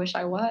goes, I wish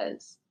I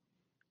was.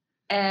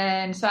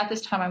 And so at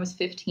this time I was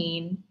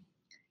 15.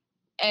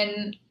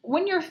 And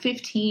when you're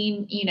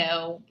 15, you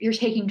know, you're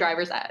taking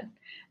driver's ed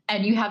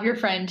and you have your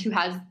friend who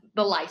has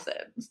the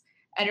license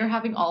and you're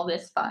having all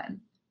this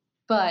fun.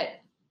 But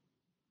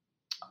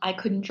I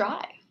couldn't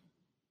drive.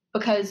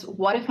 Because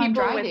what if I'm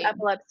driving? People with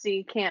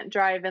epilepsy can't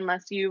drive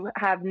unless you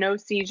have no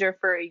seizure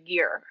for a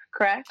year,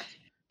 correct?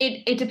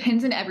 It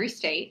depends in every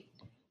state.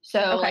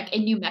 So like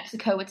in New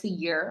Mexico, it's a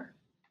year.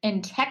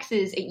 In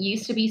Texas, it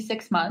used to be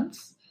 6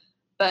 months,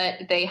 but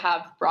they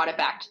have brought it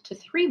back to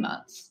 3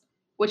 months,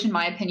 which in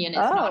my opinion is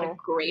not a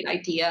great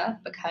idea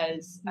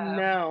because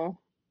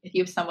if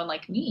you have someone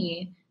like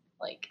me,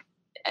 like,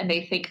 and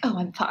they think, oh,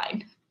 I'm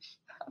fine,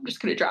 I'm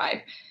just going to drive.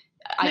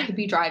 I could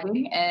be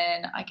driving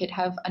and I could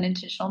have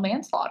unintentional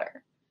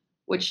manslaughter,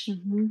 which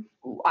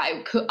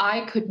I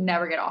could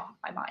never get off of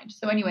my mind.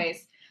 So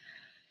anyways,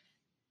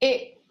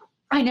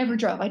 I never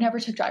drove. I never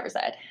took driver's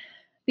ed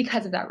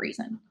because of that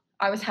reason.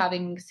 I was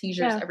having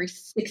seizures every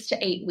 6 to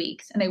 8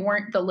 weeks, and they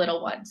weren't the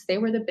little ones. They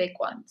were the big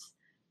ones.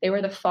 They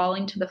were the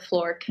falling to the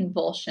floor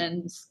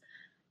convulsions.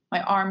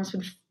 My arms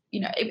would,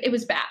 it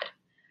was bad.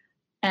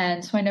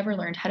 And so I never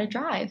learned how to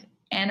drive.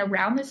 And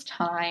around this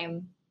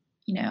time,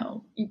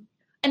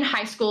 in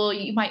high school,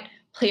 you might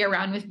play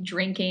around with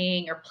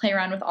drinking or play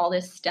around with all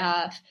this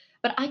stuff,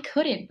 but I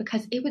couldn't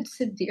because it would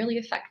severely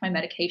affect my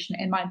medication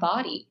and my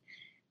body.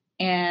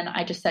 And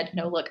I just said,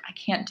 look, I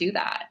can't do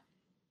that.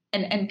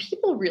 And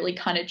people really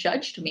kind of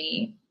judged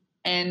me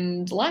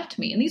and left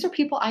me. And these are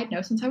people I'd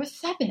known since I was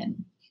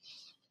 7.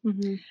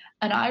 Mm-hmm.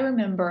 And I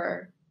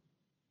remember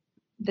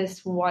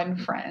this one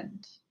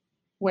friend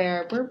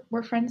where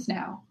we're friends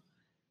now,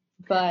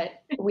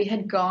 but we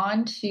had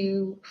gone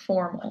to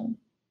formal.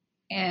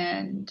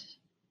 And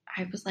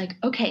I was like,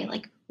 okay,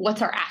 like,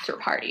 what's our after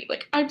party?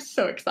 Like, I'm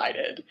so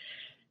excited.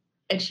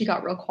 And she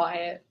got real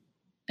quiet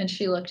and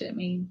she looked at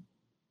me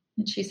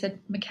and she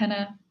said,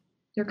 McKenna,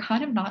 you're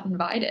kind of not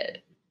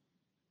invited.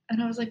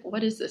 And I was like,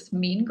 what is this,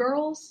 Mean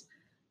Girls?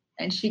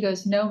 And she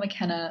goes, no,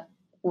 McKenna,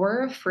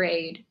 we're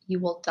afraid you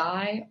will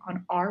die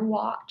on our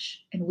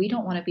watch and we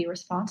don't want to be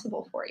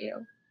responsible for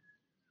you.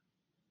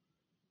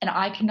 And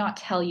I cannot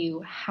tell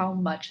you how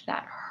much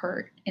that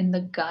hurt in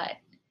the gut.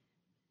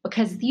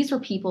 Because these were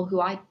people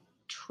who I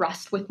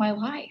trust with my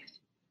life,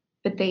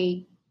 but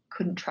they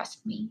couldn't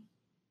trust me.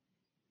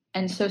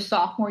 And so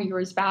sophomore year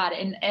was bad.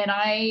 And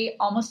I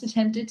almost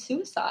attempted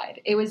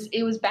suicide. It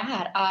was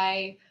bad.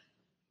 I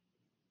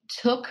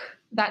took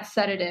that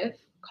sedative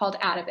called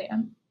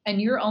Ativan,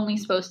 and you're only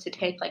supposed to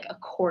take like a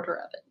quarter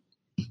of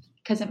it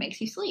because it makes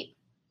you sleep.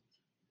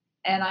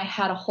 And I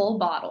had a whole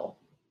bottle,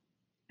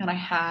 and I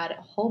had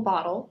a whole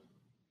bottle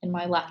in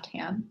my left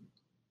hand.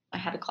 I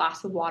had a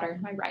glass of water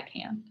in my right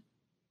hand.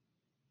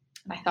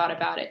 And I thought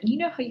about it. And you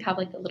know how you have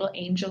like the little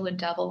angel and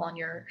devil on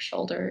your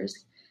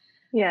shoulders?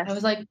 Yes. I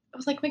was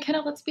like,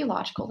 McKenna, let's be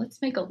logical.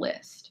 Let's make a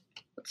list.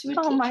 Let's do a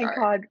Oh my T-chart.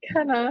 God,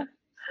 Kenna.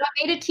 So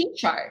I made a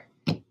T-chart.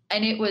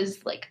 And it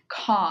was like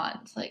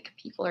cons, like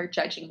people are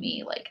judging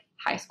me, like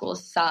high school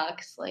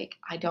sucks, like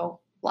I don't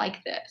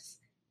like this.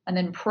 And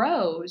then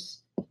pros,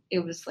 it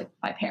was like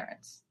my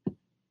parents.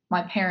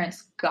 My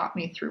parents got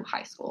me through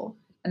high school.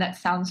 And that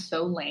sounds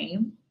so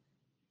lame,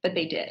 but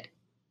they did.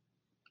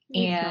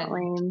 It's not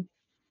lame.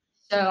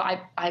 So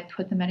I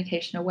put the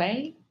medication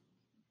away,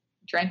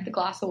 drank the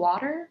glass of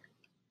water,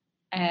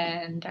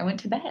 and I went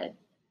to bed.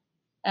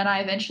 And I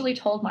eventually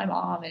told my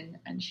mom,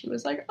 and she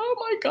was like, oh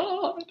my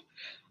God.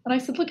 And I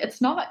said, look,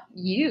 it's not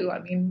you. I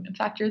mean, in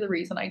fact, you're the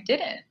reason I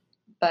didn't.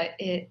 But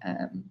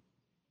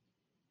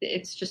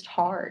it's just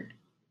hard.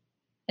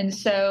 And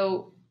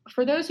so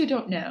for those who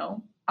don't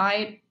know,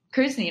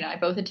 Christy and I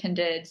both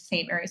attended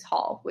St. Mary's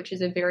Hall, which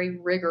is a very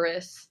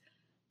rigorous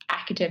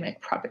academic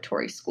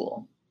preparatory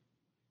school.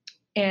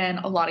 And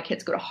a lot of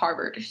kids go to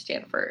Harvard or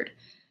Stanford,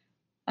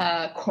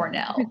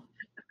 Cornell.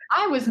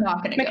 I was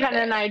not going to go there.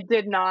 McKenna and I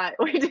did not.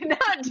 We did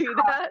not do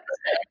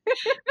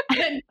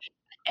that.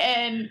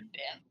 And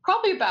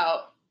probably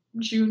about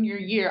junior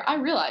year, I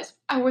realized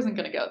I wasn't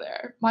going to go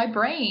there. My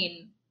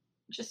brain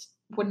just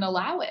wouldn't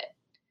allow it.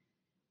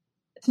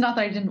 It's not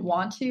that I didn't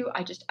want to.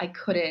 I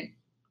couldn't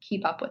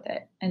keep up with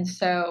it. And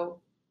so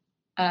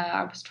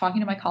I was talking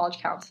to my college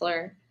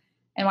counselor,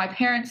 and my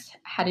parents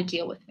had a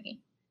deal with me.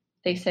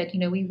 They said,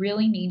 we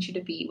really need you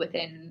to be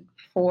within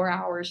 4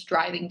 hours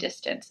driving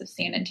distance of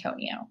San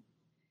Antonio.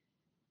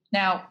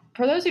 Now,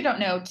 for those who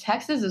don't know,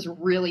 Texas is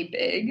really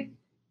big.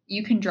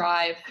 You can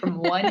drive from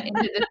one end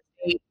of the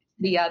state to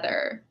the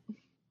other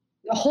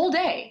the whole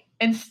day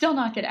and still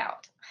not get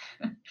out.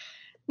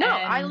 No,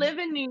 I live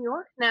in New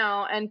York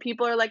now, and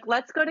people are like,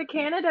 let's go to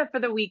Canada for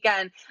the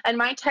weekend. And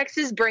my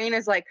Texas brain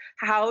is like,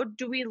 how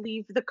do we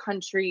leave the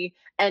country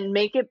and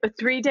make it a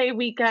 3-day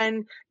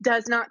weekend?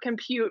 Does not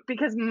compute,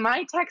 because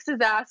my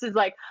Texas ass is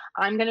like,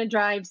 I'm going to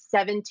drive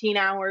 17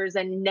 hours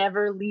and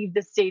never leave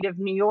the state of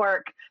New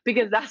York,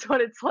 because that's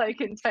what it's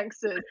like in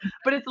Texas.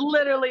 But it's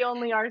literally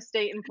only our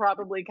state and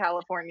probably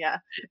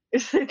California.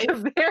 It's a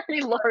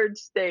very large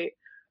state.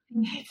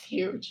 It's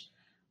huge.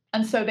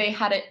 And so they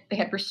had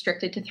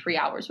restricted to 3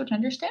 hours, which is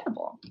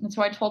understandable. And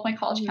so I told my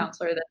college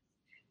counselor that,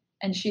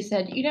 and she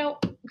said,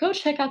 go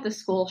check out the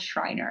school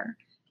Schreiner.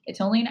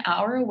 It's only an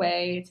hour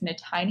away. It's in a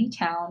tiny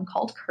town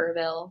called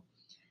Kerrville.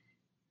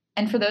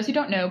 And for those who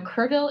don't know,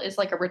 Kerrville is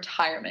like a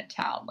retirement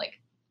town, like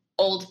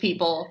old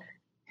people.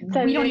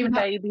 We don't even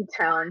baby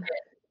town.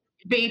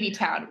 Baby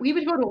town. We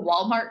would go to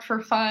Walmart for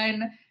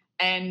fun.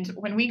 And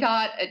when we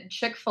got a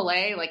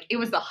Chick-fil-A, like it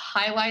was the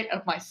highlight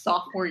of my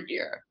sophomore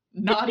year.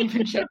 Not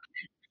even joking.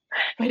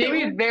 But it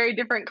was very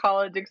different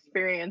college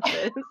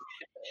experiences.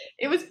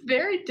 It was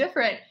very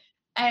different.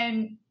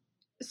 And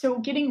so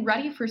getting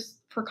ready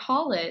for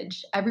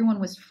college,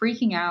 everyone was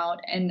freaking out.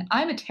 And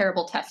I'm a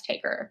terrible test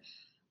taker.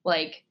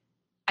 Like,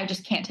 I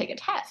just can't take a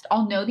test.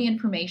 I'll know the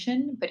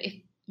information, but if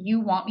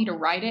you want me to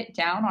write it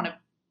down on a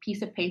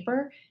piece of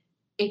paper,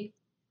 it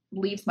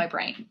leaves my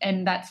brain.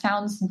 And that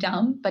sounds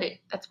dumb, but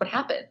that's what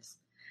happens.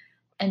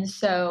 And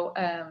so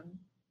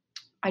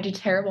I did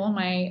terrible in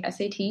my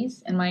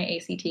SATs and my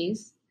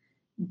ACTs.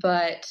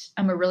 But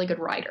I'm a really good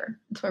writer.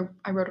 So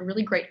I wrote a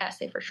really great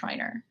essay for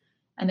Schreiner,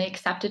 and they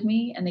accepted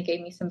me and they gave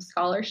me some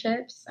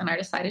scholarships, and I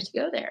decided to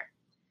go there.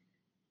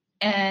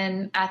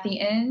 And at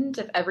the end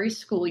of every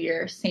school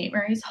year, St.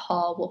 Mary's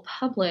Hall will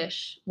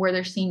publish where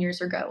their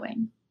seniors are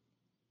going.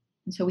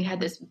 And so we had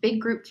this big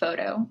group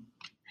photo,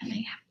 and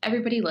they have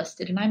everybody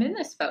listed, and I'm in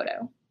this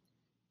photo,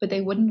 but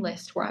they wouldn't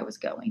list where I was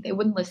going. They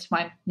wouldn't list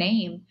my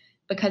name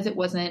because it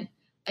wasn't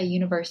a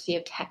University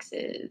of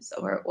Texas,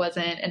 or it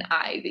wasn't an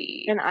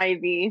Ivy. An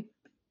Ivy.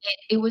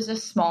 It was a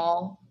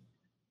small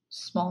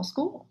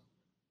school.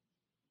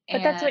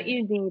 But that's what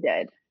you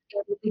needed.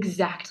 It was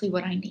exactly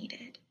what I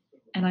needed.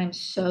 And I'm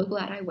so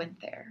glad I went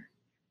there.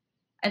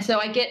 And so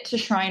I get to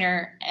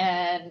Schreiner,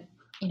 and,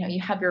 you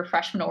have your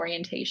freshman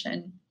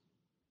orientation,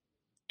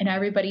 and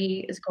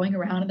everybody is going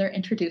around and they're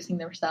introducing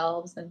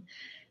themselves.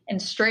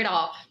 And straight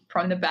off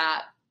from the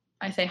bat,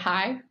 I say,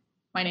 hi,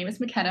 my name is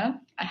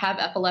McKenna. I have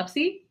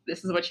epilepsy.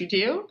 This is what you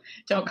do.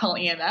 Don't call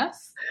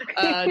EMS.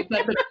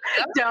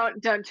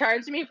 Don't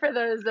charge me for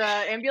those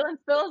ambulance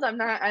bills. I'm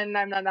not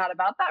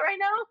about that right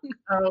now.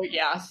 Oh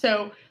yeah.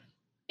 So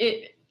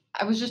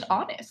I was just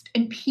honest,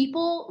 and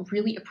people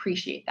really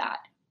appreciate that.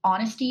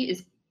 Honesty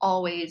is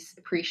always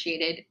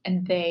appreciated,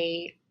 and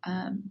they're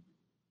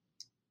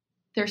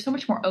so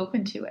much more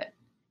open to it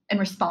and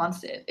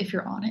responsive if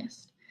you're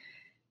honest.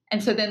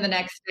 And so then the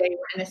next day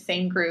we're in the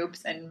same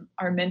groups, and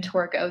our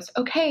mentor goes,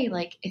 okay,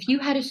 like if you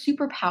had a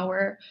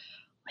superpower,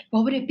 like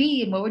what would it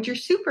be? And what would your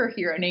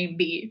superhero name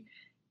be?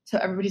 So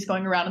everybody's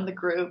going around in the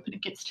group, and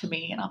it gets to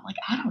me, and I'm like,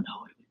 I don't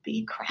know what it would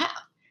be. Crap.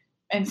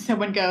 And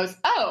someone goes,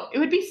 oh, it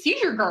would be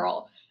Seizure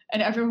Girl.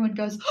 And everyone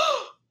goes,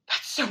 oh,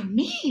 that's so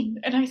mean.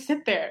 And I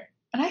sit there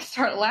and I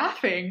start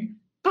laughing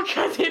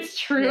because it's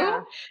true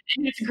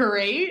and it's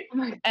great.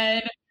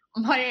 And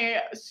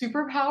my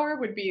superpower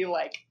would be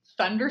like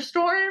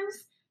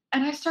thunderstorms,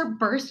 and I start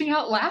bursting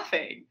out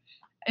laughing.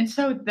 And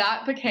so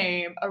that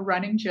became a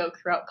running joke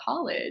throughout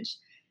college,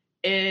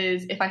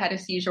 is if I had a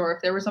seizure, or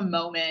if there was a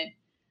moment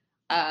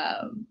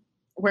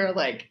where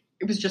like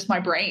it was just my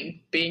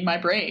brain being my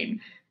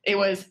brain, it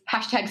was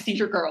hashtag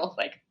seizure girl.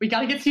 Like, we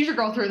got to get seizure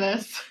girl through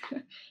this.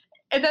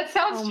 And that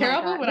sounds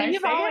terrible when I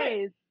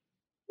say it.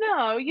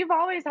 No, you've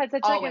always had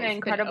such like an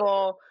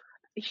incredible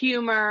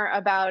humor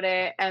about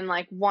it, and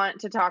like want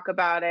to talk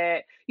about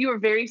it. You were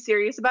very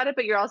serious about it,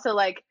 but you're also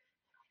like,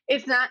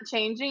 it's not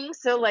changing.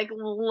 So like,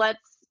 let's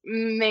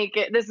make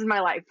it, this is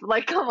my life.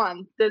 Like, come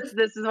on, this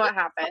is what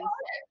happens.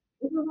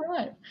 This is my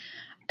life.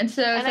 And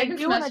so and second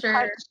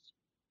semester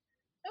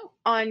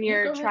on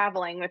your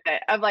traveling with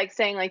it, of like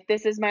saying like,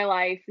 this is my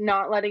life,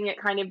 not letting it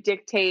kind of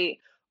dictate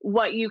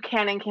what you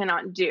can and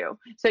cannot do.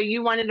 So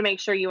you wanted to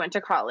make sure you went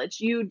to college.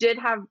 You did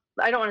have,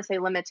 I don't want to say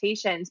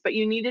limitations, but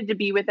you needed to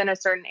be within a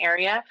certain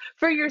area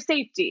for your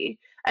safety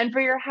and for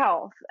your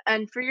health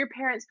and for your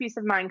parents' peace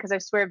of mind. Because I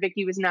swear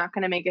Vicky was not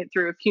going to make it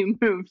through if you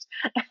moved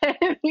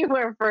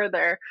anywhere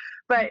further.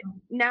 But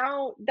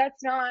now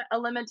that's not a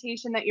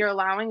limitation that you're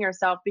allowing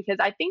yourself, because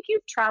I think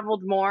you've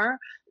traveled more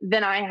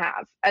than I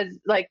have, as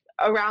like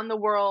around the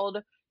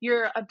world.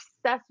 You're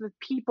obsessed with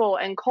people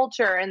and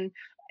culture, and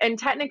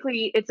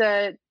technically it's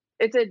a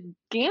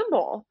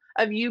gamble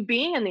of you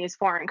being in these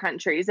foreign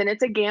countries, and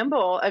it's a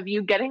gamble of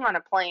you getting on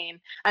a plane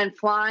and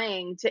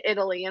flying to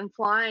Italy and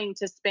flying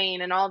to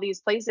Spain and all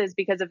these places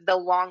because of the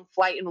long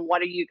flight, and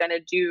what are you going to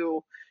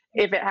do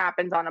if it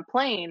happens on a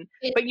plane?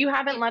 But you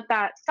haven't let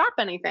that stop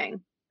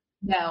anything.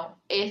 No,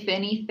 if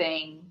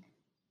anything,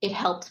 it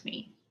helped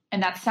me.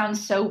 And that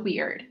sounds so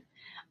weird,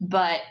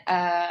 but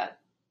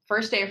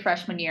first day of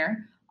freshman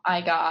year,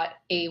 I got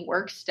a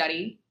work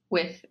study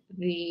with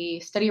the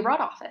study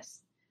abroad office.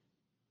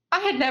 I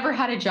had never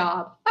had a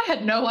job. I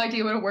had no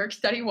idea what a work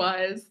study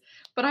was,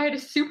 but I had a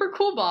super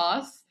cool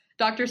boss,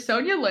 Dr.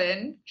 Sonia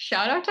Lynn,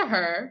 shout out to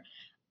her.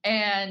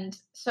 And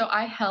so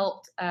I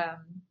helped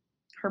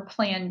her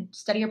plan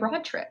study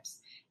abroad trips.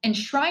 And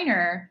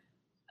Schreiner,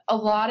 a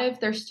lot of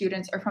their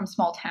students are from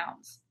small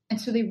towns. And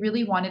so they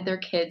really wanted their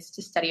kids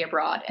to study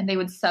abroad, and they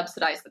would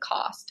subsidize the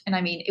cost. And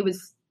I mean, it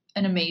was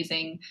an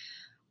amazing.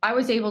 I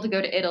was able to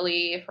go to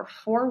Italy for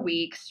 4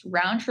 weeks,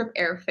 round trip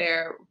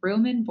airfare,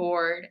 room and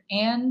board,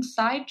 and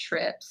side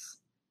trips,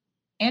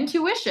 and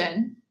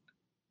tuition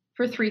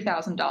for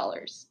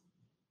 $3,000.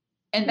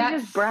 And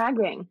that's just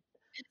bragging.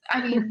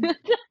 I mean,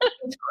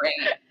 it's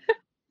great.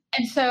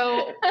 And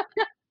so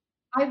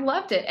I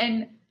loved it.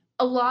 And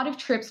a lot of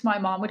trips, my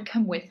mom would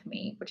come with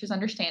me, which is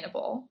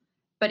understandable,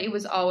 but it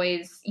was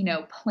always,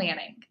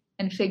 planning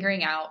and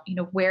figuring out,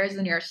 where is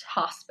the nearest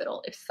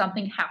hospital if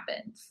something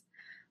happens.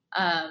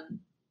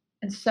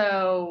 And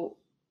so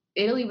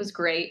Italy was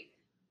great.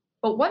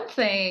 But one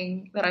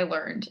thing that I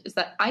learned is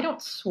that I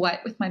don't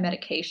sweat with my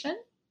medication.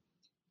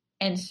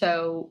 And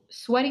so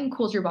sweating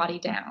cools your body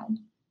down.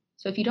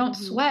 So if you don't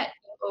sweat,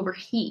 you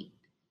overheat.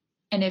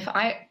 And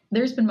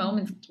there's been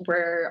moments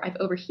where I've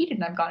overheated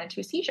and I've gone into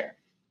a seizure.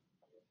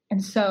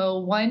 And so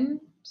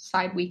one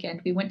side weekend,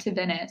 we went to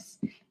Venice,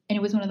 and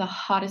it was one of the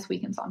hottest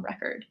weekends on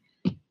record.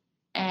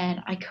 And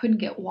I couldn't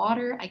get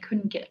water. I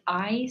couldn't get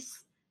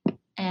ice.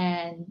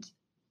 And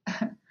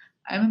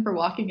I remember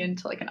walking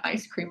into like an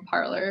ice cream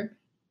parlor,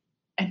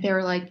 and they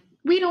were like,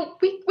 we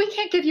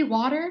can't give you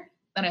water.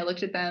 And I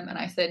looked at them and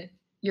I said,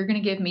 you're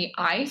going to give me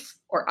ice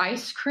or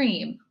ice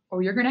cream,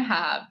 or you're going to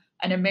have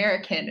an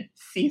American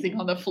seizing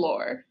on the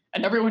floor.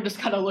 And everyone just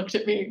kind of looked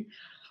at me.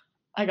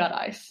 I got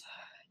ice.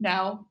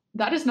 Now,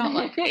 that is not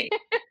like me.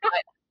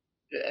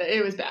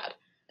 It was bad.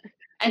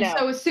 And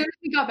so as soon as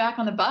we got back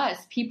on the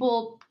bus,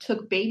 people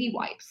took baby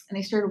wipes, and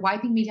they started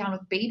wiping me down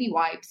with baby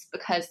wipes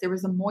because there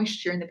was a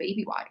moisture in the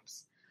baby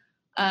wipes.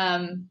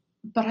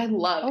 But I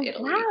love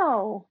Italy.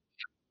 Wow.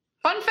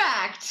 Fun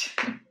fact.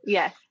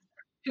 Yes.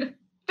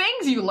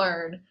 Things you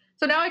learn.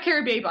 So now I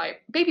carry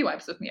baby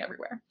wipes with me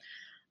everywhere.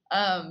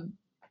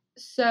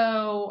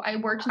 So I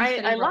worked in the study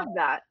abroad. I love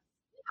that.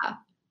 Yeah.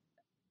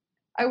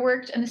 I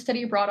worked in the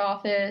study abroad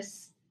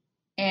office,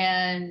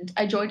 and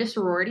I joined a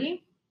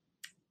sorority.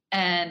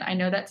 And I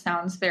know that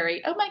sounds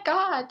very, oh my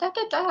God, da,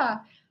 da, da.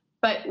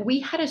 But we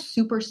had a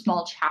super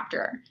small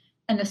chapter.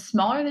 And the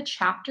smaller the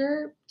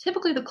chapter,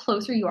 typically the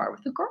closer you are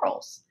with the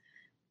girls.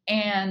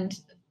 And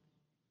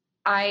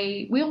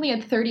we only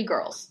had 30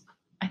 girls,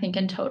 I think,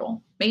 in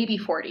total, maybe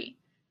 40.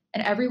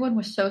 And everyone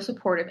was so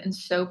supportive and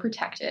so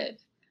protective.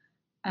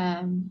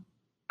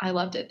 I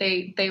loved it.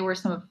 They were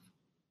some of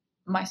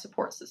my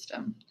support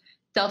system.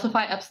 Delta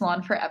Phi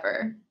Epsilon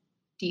forever.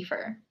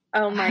 DPHR.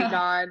 Oh my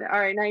God. All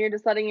right. Now you're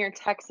just letting your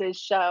Texas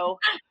show.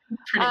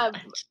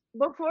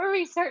 Before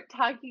we start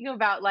talking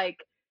about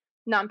like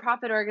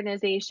nonprofit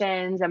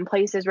organizations and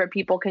places where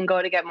people can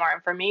go to get more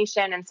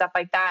information and stuff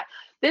like that,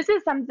 this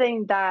is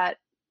something that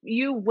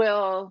you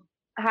will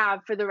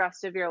have for the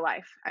rest of your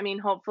life. I mean,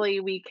 hopefully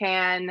we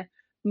can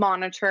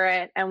monitor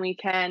it and we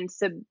can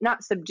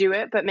not subdue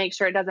it, but make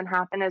sure it doesn't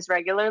happen as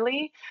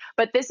regularly.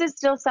 But this is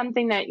still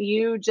something that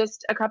you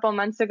just a couple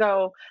months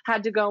ago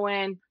had to go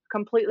in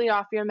completely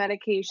off your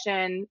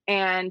medication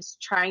and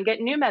try and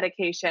get new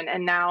medication.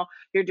 And now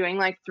you're doing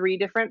like 3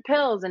 different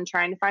pills and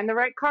trying to find the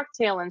right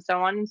cocktail and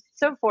so on and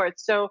so forth.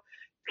 So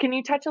can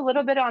you touch a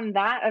little bit on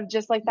that, of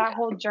just like that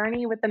whole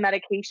journey with the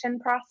medication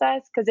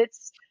process? Because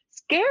it's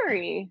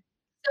scary.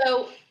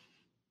 So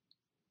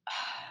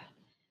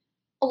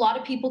a lot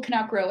of people can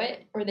outgrow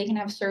it, or they can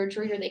have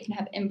surgery, or they can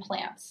have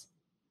implants.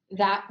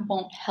 That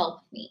won't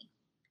help me.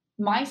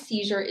 My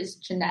seizure is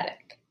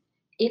genetic.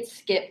 It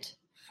skipped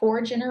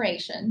 4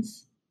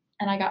 generations,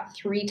 and I got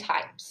 3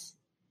 types.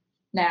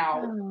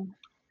 Now,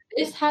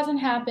 this hasn't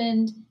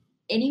happened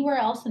anywhere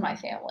else in my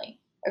family,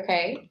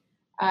 okay?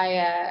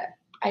 I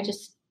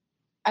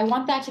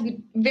want that to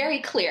be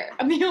very clear.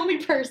 I'm the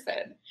only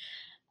person.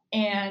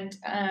 And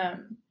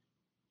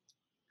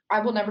I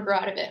will never grow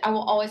out of it. I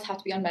will always have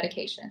to be on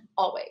medication,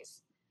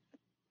 always.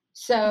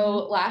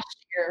 So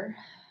last year,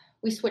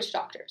 we switched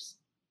doctors,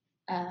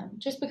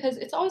 just because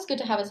it's always good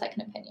to have a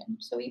second opinion.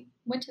 So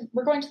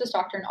we're going to this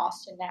doctor in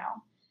Austin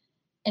now,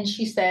 and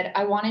she said,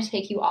 I want to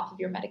take you off of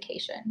your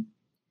medication.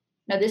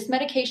 Now, this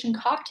medication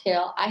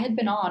cocktail I had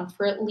been on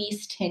for at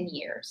least 10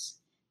 years.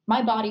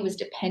 My body was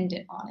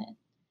dependent on it.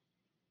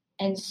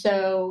 And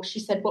so she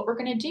said, what we're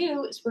going to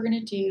do is we're going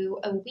to do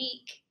a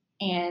week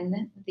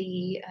in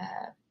the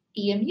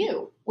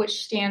EMU,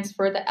 which stands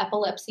for the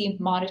Epilepsy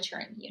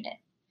Monitoring Unit.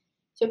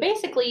 So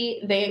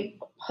basically, they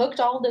hooked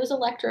all of those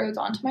electrodes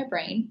onto my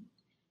brain,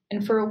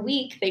 and for a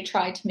week, they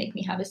tried to make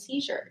me have a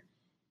seizure.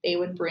 They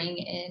would bring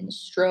in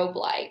strobe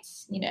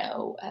lights,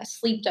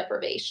 sleep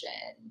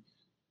deprivation,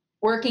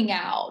 working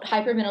out,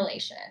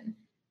 hyperventilation.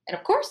 And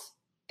of course,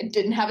 it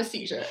didn't have a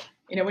seizure.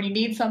 When you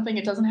need something,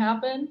 it doesn't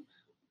happen.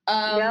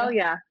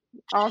 Yeah,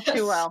 all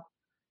too well.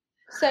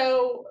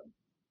 So,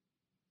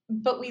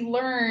 but we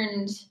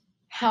learned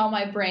how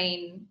my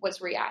brain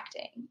was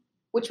reacting,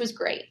 which was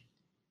great.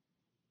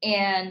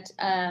 And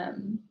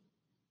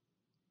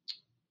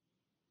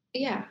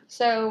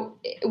so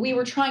we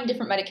were trying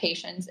different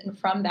medications, and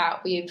from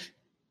that we've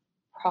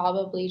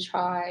probably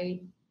tried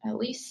at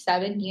least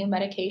 7 new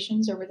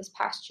medications over this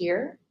past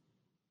year,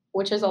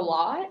 which is a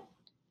lot.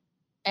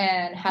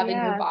 And having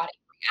your body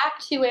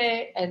react to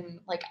it, and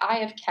like I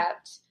have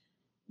kept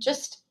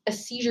just a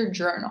seizure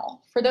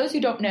journal. For those who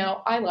don't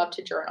know, I love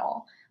to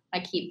journal. I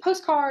keep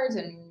postcards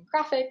and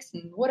graphics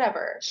and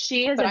whatever.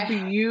 She has a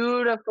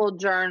beautiful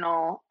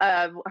journal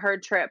of her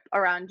trip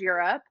around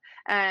Europe.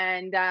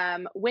 And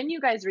when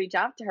you guys reach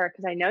out to her,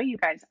 because I know you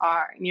guys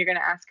are, and you're going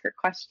to ask her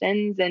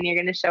questions and you're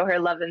going to show her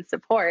love and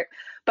support,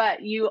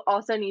 but you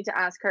also need to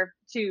ask her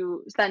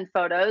to send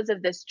photos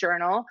of this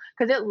journal,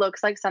 because it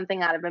looks like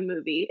something out of a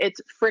movie.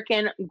 It's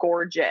freaking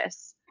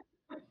gorgeous.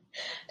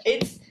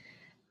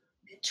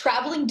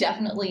 Traveling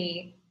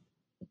definitely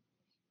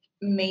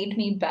made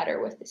me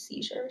better with the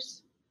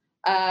seizures.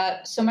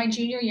 So my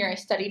junior year, I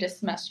studied a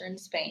semester in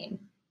Spain.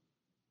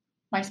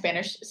 My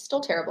Spanish is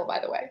still terrible, by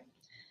the way.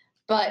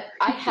 But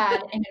I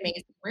had an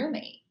amazing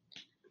roommate.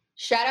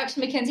 Shout out to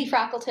Mackenzie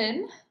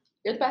Frackleton.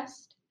 You're the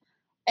best.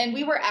 And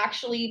we were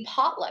actually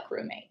potluck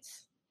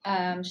roommates.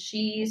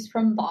 She's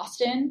from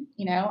Boston.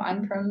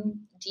 I'm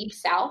from deep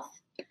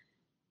South.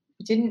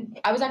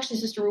 I was actually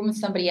supposed to room with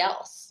somebody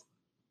else.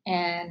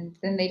 And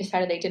then they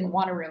decided they didn't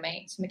want a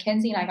roommate. So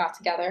Mackenzie and I got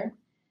together,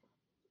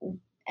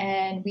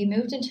 and we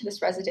moved into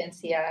this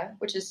residencia,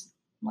 which is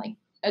like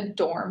a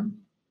dorm,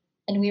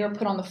 and we were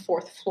put on the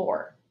 4th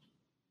floor.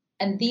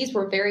 And these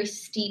were very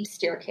steep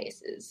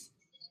staircases.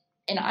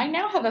 And I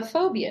now have a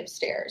phobia of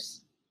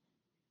stairs.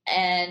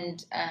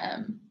 And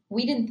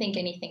we didn't think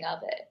anything of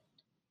it.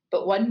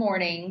 But one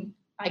morning,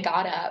 I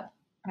got up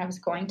and I was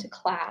going to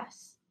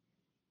class.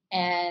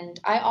 And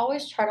I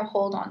always try to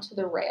hold onto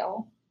the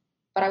rail.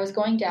 But I was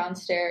going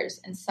downstairs,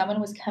 and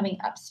someone was coming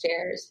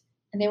upstairs,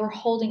 and they were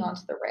holding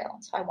onto the rail.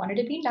 So I wanted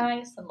to be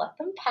nice and let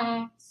them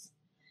pass.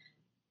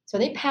 So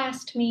they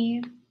passed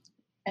me.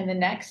 And the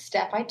next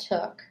step I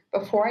took,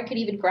 before I could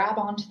even grab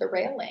onto the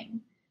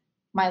railing,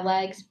 my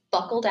legs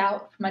buckled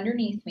out from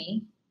underneath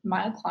me,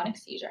 myoclonic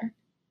seizure, and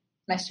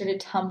I started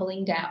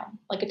tumbling down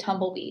like a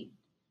tumbleweed.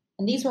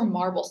 And these were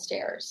marble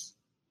stairs.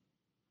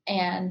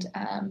 And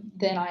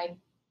then I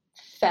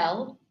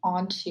fell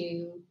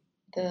onto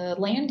the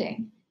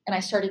landing, and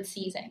I started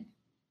seizing.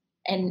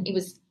 And it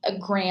was a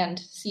grand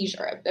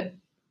seizure, the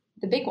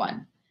big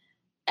one.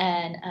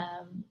 And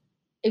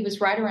it was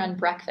right around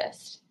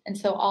breakfast. And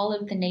so all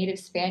of the native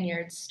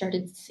Spaniards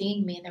started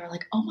seeing me, and they were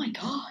like, oh my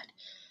God.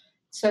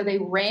 So they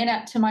ran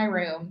up to my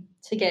room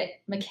to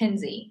get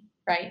Mackenzie,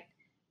 right?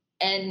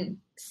 And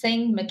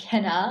saying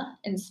McKenna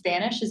in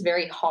Spanish is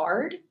very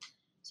hard.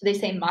 So they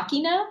say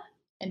máquina,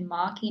 and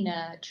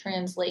máquina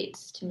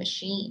translates to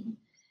machine.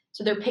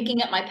 So they're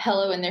picking up my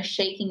pillow and they're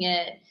shaking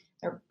it.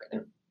 They're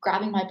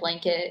grabbing my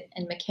blanket,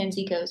 and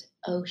Mackenzie goes,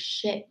 oh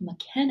shit,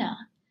 McKenna.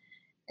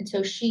 And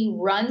so she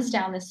runs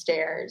down the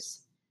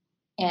stairs,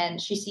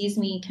 and she sees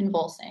me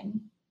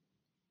convulsing.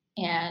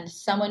 and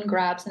someone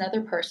grabs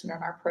another person in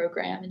our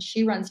program, and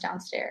she runs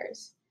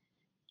downstairs.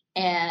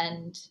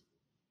 And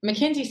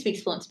Mackenzie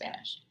speaks fluent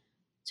Spanish.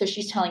 So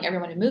she's telling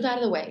everyone to move out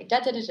of the way. Da,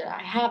 da, da, da,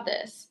 I have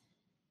this.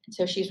 And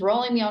so she's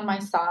rolling me on my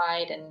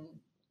side, and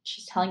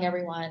she's telling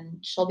everyone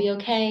she'll be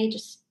okay.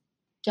 Just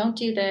don't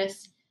do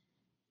this.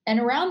 And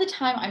around the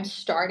time I'm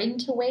starting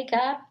to wake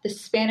up, the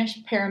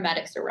Spanish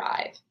paramedics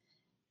arrive.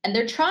 And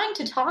they're trying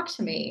to talk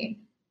to me,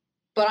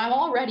 but I'm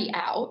already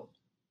out.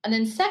 And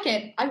then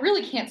second, I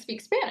really can't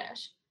speak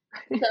Spanish.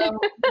 So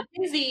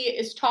Mackenzie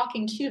is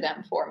talking to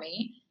them for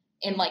me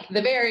in like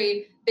the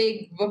very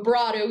big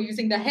vibrato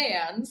using the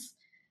hands.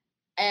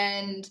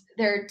 And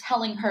they're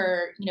telling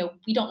her,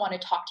 we don't want to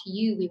talk to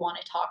you. We want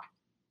to talk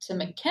to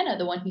McKenna,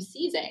 the one who's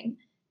seizing.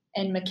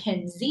 And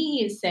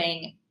Mackenzie is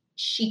saying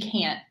she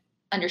can't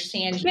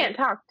understand you. Can't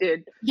talk,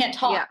 dude. Can't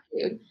talk,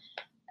 dude.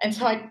 And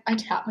so I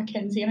tap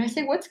Mackenzie and I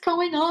say, what's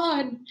going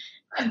on?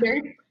 And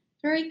very,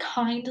 very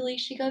kindly,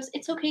 she goes,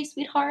 it's okay,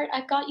 sweetheart.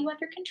 I've got you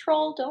under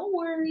control. Don't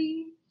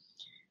worry.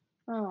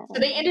 Oh. So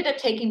they ended up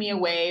taking me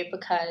away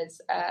because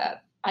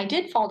I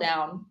did fall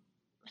down.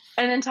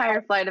 An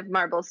entire flight of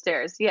marble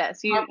stairs.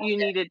 Yes, you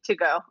needed to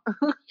go.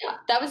 Yeah,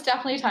 that was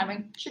definitely a time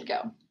I should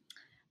go.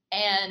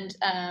 And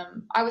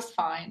I was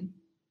fine.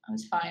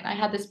 I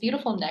had this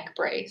beautiful neck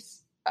brace.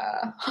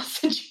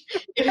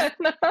 It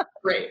was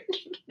great.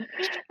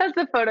 That's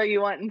the photo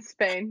you want in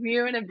Spain.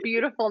 You in a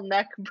beautiful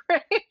neck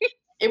brace.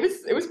 It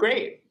was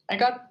great. I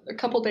got a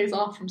couple days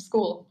off from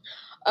school.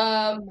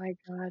 Oh my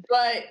God.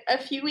 But a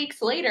few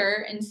weeks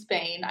later in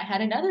Spain, I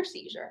had another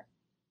seizure.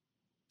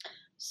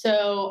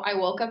 So I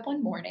woke up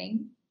one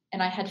morning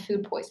and I had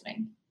food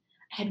poisoning.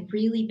 I had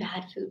really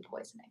bad food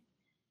poisoning.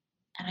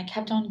 And I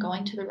kept on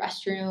going to the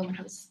restroom and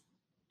I was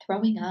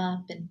throwing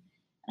up and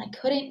I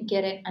couldn't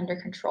get it under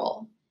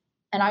control.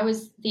 And I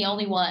was the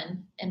only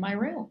one in my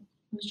room.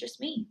 It was just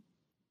me.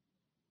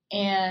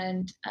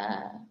 And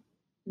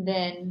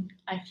then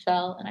I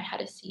fell and I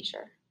had a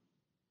seizure.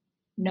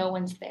 No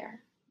one's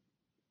there.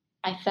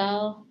 I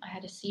fell, I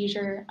had a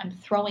seizure, I'm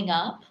throwing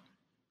up,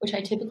 which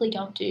I typically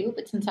don't do,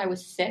 but since I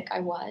was sick,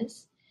 I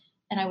was.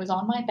 And I was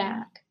on my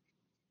back.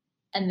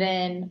 And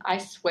then I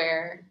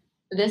swear,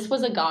 this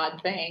was a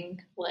God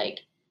thing. Like,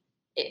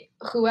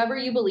 whoever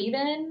you believe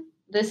in,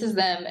 this is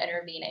them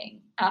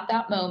intervening. At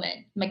that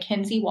moment,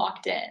 Mackenzie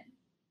walked in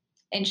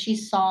and she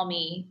saw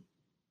me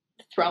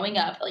throwing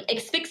up. Like,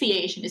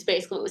 asphyxiation is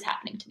basically what was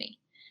happening to me.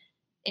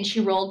 And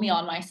she rolled me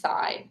on my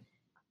side.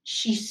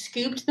 She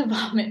scooped the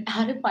vomit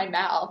out of my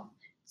mouth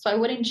so I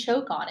wouldn't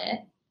choke on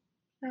it.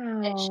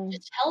 Oh. And she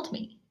just held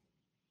me.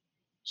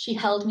 She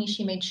held me.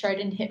 She made sure I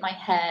didn't hit my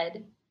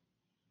head.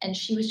 And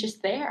she was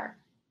just there.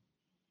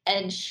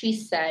 And she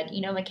said,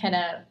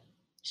 McKenna,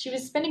 she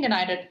was spending a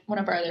night at one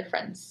of our other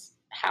friends'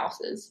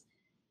 houses.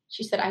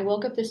 She said, I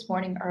woke up this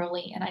morning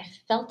early and I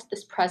felt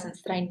this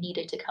presence that I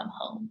needed to come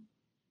home.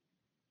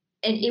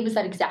 And it was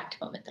that exact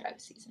moment that I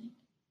was seizing.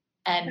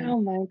 And oh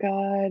my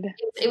God.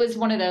 It was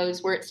one of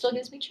those where it still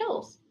gives me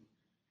chills.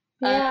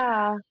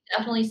 Yeah.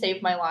 Definitely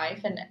saved my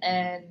life.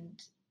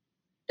 And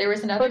there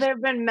was another. Well, there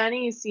have been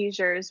many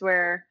seizures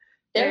where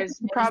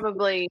there's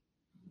probably.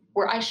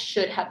 Where I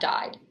should have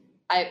died.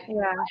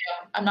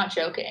 I'm not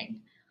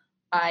joking.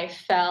 I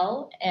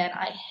fell and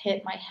I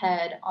hit my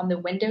head on the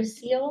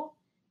windowsill,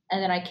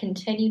 and then I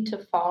continued to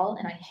fall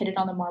and I hit it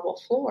on the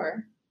marble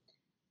floor,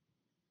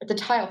 or the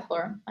tile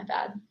floor, my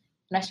bad,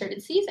 and I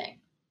started seizing.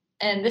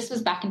 And this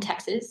was back in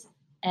Texas,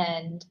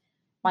 and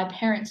my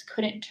parents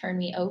couldn't turn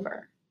me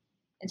over.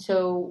 And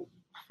so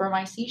for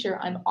my seizure,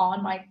 I'm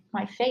on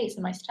my face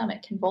and my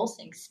stomach,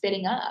 convulsing,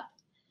 spitting up.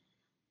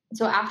 And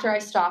so after I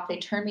stopped, they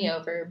turned me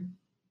over,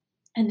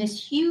 and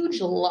this huge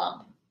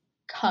lump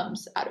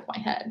comes out of my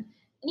head.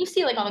 And you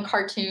see, like, on the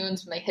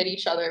cartoons when they hit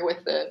each other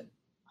with the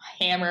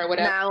hammer or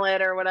whatever.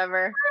 Mallet or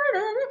whatever.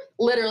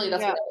 Literally,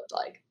 that's what it looked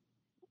like.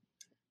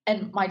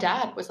 And my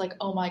dad was like,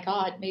 oh my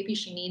God, maybe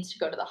she needs to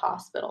go to the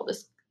hospital.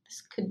 This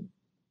could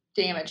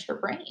damage her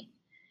brain.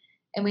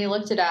 And we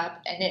looked it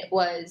up, and it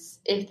was,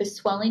 if the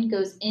swelling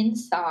goes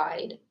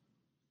inside,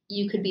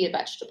 you could be a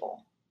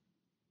vegetable.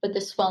 But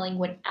the swelling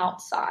went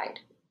outside,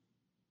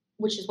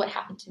 which is what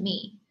happened to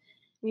me.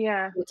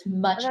 Yeah. It's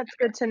much That's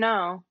better. Good to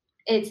know.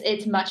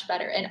 It's much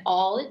better. And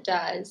all it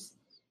does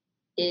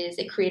is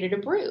it created a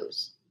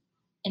bruise.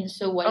 And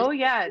so what? Oh,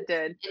 yeah, it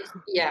did.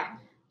 Yeah.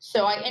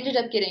 So I ended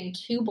up getting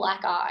 2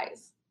 black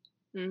eyes.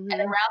 Mm-hmm. And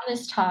around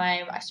this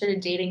time, I started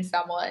dating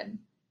someone.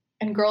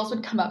 And girls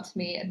would come up to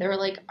me and they were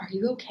like, are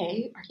you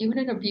okay? Are you in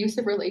an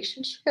abusive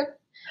relationship?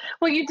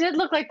 Well, you did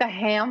look like the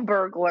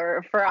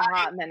Hamburglar for a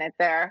hot minute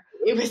there.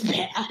 It was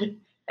bad.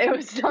 It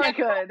was not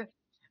good.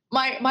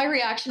 My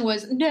reaction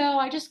was, no,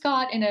 I just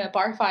got in a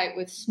bar fight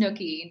with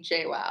Snooki and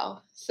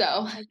JWoww. So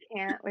I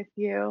can't with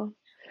you.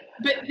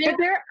 But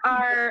there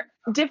are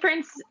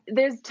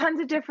there's tons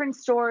of different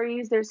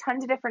stories. There's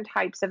tons of different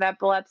types of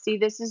epilepsy.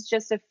 This is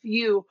just a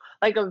few,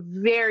 like a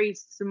very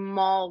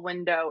small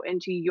window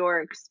into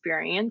your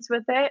experience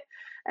with it.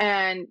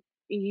 And,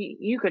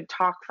 you could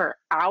talk for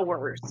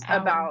hours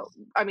about,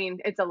 I mean,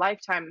 it's a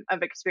lifetime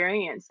of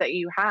experience that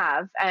you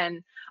have,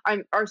 and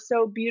are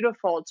so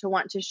beautiful to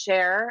want to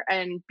share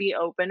and be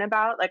open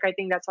about. Like, I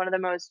think that's one of the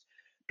most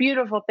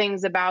beautiful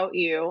things about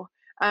you.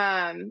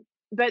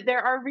 But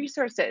there are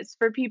resources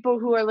for people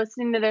who are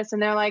listening to this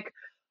and they're like,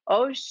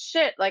 oh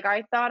shit, like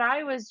I thought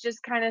I was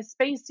just kind of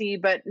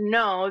spacey, but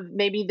no,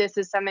 maybe this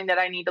is something that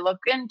I need to look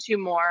into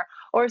more.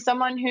 Or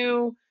someone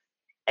who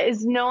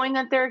is knowing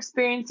that they're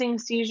experiencing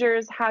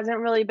seizures, hasn't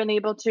really been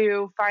able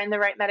to find the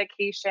right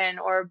medication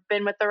or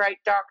been with the right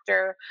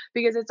doctor,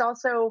 because it's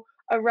also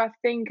a rough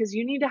thing because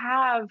you need to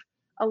have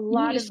a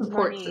lot of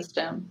support money.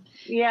 system.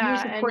 Yeah. You need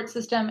a support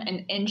system,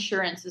 and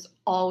insurance is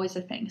always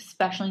a thing,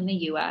 especially in the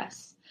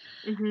US.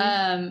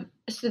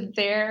 So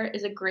there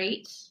is a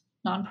great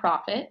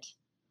nonprofit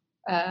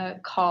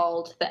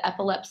called the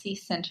Epilepsy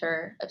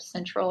Center of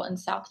Central and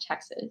South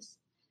Texas.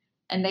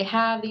 And they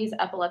have these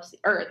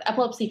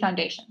Epilepsy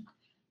Foundation.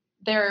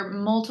 There are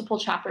multiple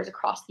chapters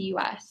across the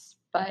U.S.,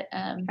 but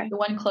the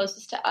one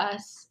closest to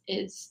us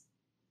is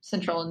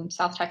Central and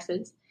South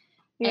Texas.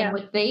 Yeah. And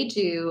what they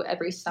do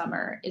every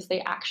summer is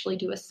they actually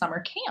do a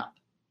summer camp.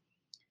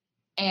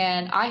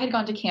 And I had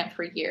gone to camp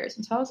for years,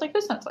 and so I was like,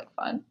 this sounds like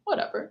fun,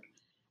 whatever.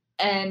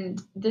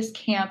 And this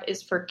camp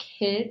is for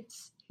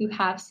kids who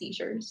have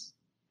seizures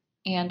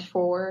and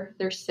for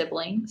their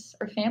siblings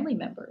or family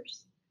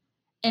members.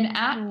 And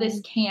at this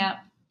camp,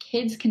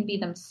 kids can be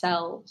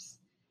themselves.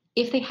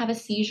 If they have a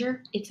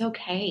seizure, it's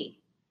okay.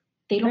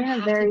 They don't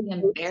have to be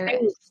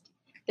embarrassed.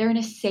 They're in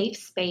a safe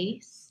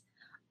space.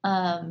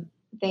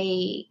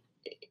 The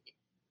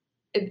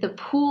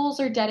pools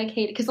are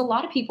dedicated because a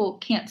lot of people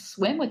can't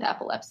swim with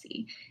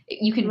epilepsy.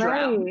 You can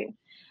drown. Right.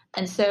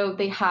 And so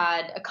they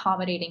had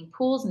accommodating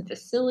pools and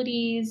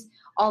facilities.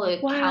 All the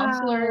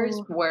counselors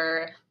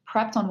were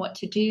prepped on what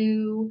to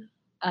do.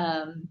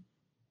 And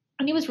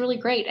it was really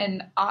great.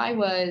 And I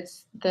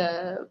was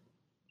the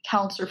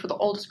counselor for the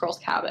oldest girls'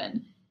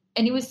 cabin.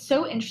 And it was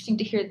so interesting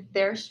to hear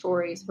their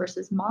stories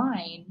versus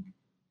mine,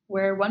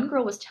 where one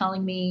girl was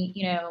telling me,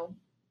 you know,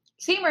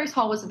 St. Mary's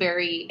Hall was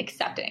very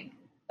accepting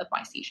of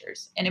my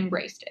seizures and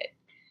embraced it.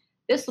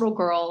 This little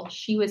girl,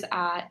 she was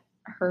at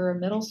her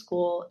middle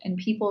school, and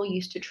people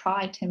used to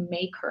try to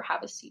make her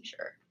have a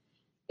seizure.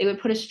 They would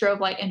put a strobe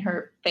light in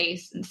her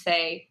face and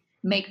say,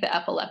 make the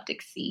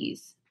epileptic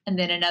seize. And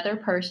then another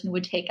person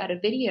would take out a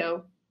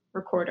video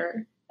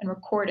recorder and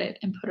record it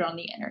and put it on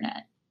the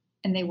internet.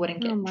 And they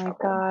wouldn't get in trouble.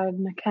 Oh my God,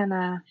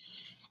 McKenna.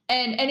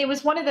 And it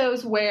was one of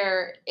those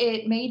where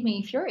it made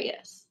me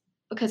furious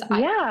because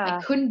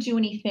I couldn't do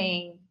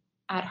anything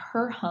at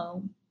her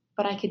home,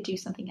 but I could do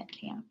something at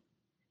camp.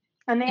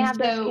 And they have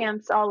those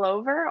camps all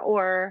over,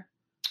 or?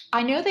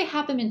 I know they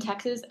have them in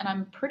Texas, and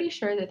I'm pretty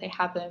sure that they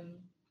have them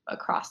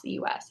across the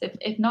U.S.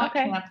 If not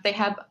camp, they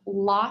have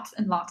lots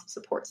and lots of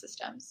support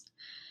systems.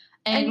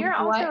 And you're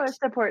also a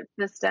support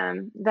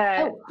system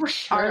that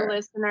our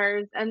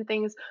listeners and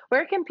things,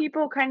 where can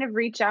people kind of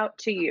reach out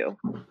to you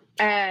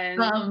and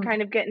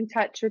kind of get in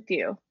touch with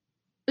you?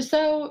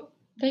 So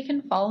they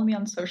can follow me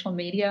on social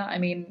media. I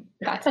mean,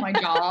 that's my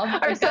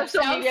job. Our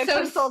social media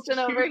consultant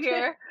over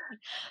here.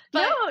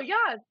 But, no,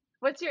 yeah.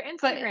 What's your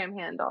Instagram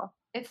handle?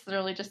 It's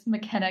literally just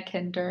McKenna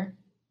Kinder.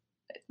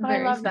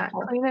 I love that.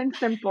 Clean and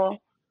simple.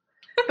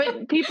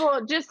 But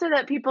people, just so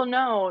that people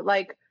know,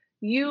 like,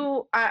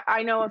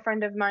 I know a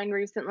friend of mine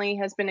recently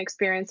has been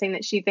experiencing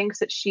that she thinks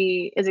that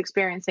she is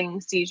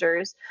experiencing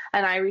seizures.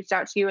 And I reached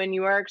out to you, and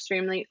you are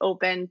extremely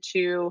open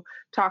to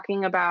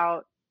talking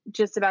about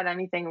just about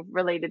anything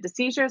related to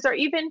seizures or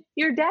even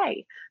your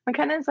day.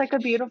 McKenna is like a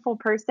beautiful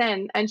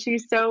person, and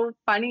she's so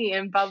funny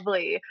and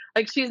bubbly.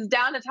 Like, she's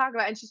down to talk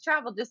about, and she's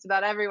traveled just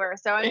about everywhere.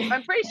 So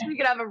I'm pretty sure we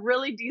could have a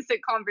really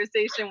decent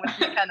conversation with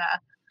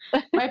McKenna.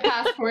 My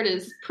passport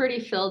is pretty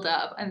filled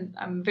up, and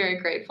I'm very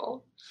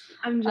grateful.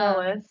 I'm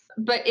jealous.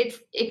 But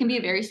it can be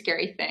a very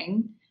scary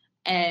thing,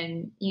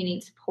 and you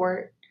need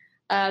support.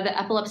 The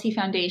Epilepsy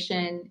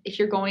Foundation, if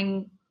you're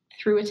going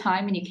through a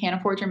time and you can't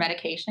afford your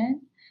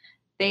medication,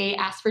 they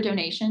ask for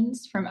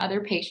donations from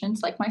other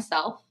patients like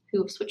myself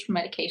who have switched from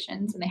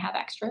medications and they have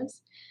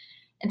extras.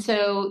 And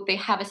so they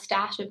have a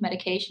stash of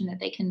medication that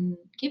they can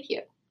give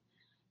you.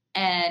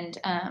 And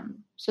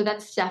so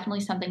that's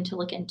definitely something to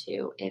look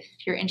into if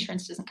your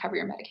insurance doesn't cover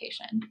your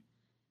medication,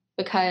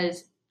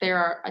 because there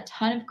are a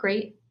ton of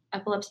great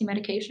epilepsy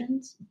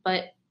medications,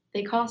 but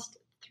they cost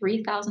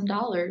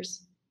 $3,000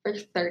 for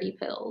 30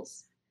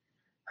 pills.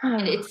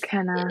 And it's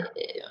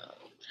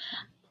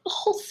a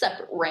whole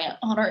separate rant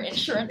on our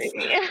insurance.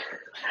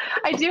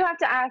 I do have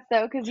to ask,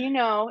 though, because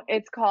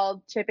it's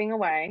called Chipping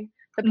Away,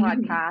 the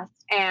podcast.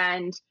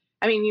 And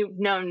I mean, you've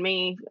known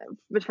me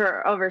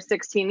for over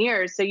 16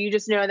 years, so you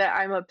just know that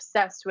I'm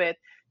obsessed with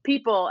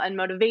people and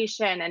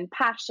motivation and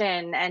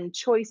passion and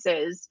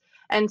choices.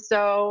 And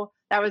so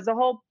that was the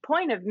whole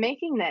point of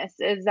making this,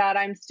 is that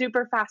I'm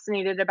super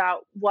fascinated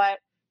about what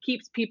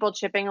keeps people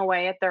chipping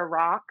away at their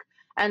rock.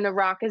 and the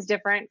rock is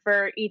different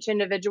for each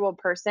individual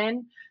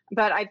person.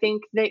 But I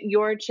think that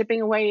your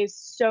chipping away is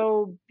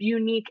so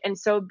unique and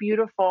so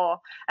beautiful.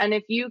 And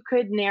if you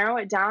could narrow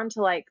it down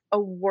to like a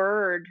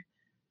word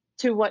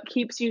to what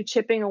keeps you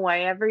chipping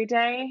away every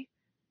day,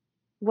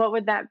 what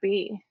would that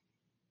be?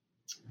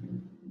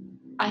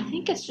 I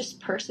think it's just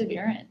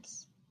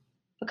perseverance,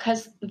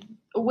 because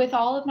with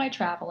all of my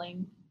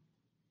traveling,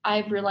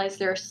 I've realized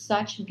there are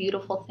such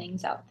beautiful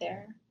things out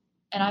there,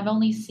 and I've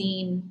only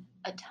seen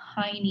a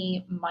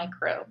tiny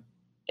micro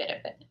bit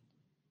of it.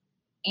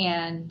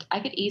 And I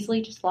could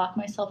easily just lock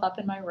myself up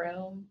in my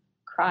room,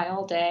 cry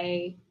all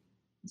day,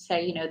 and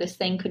say, you know, this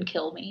thing could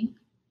kill me.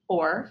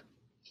 Or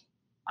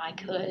I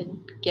could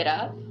get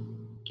up,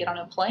 get on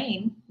a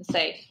plane, and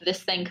say,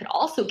 this thing could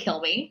also kill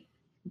me,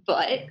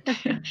 but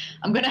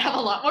I'm going to have a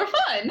lot more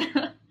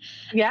fun.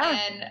 Yeah.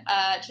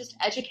 And just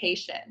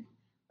education.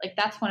 Like,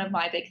 that's one of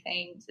my big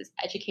things, is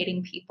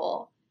educating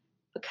people,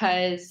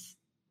 because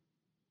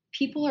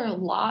people are a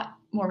lot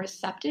more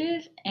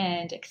receptive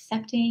and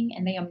accepting,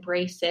 and they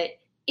embrace it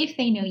if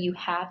they know you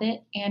have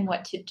it and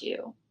what to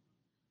do.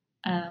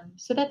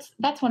 So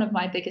that's one of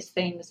my biggest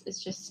things,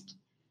 is just,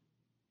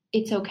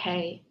 it's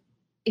okay.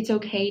 It's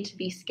okay to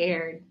be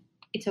scared.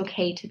 It's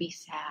okay to be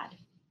sad.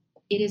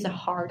 It is a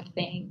hard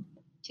thing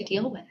to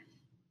deal with,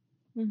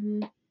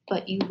 Mm-hmm.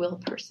 but you will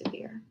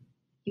persevere.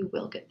 You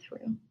will get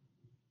through.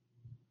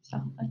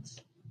 So that's,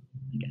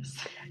 I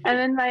guess. And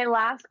then my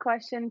last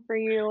question for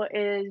you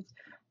is,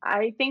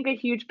 I think a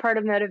huge part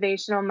of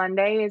Motivational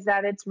Monday is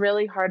that it's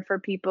really hard for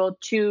people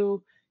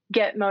to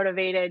get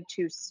motivated,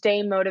 to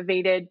stay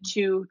motivated,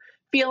 to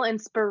feel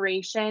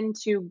inspiration,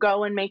 to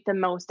go and make the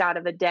most out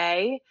of a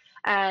day.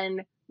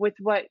 And with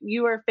what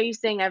you are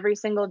facing every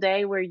single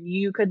day, where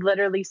you could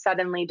literally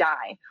suddenly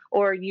die,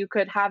 or you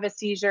could have a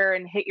seizure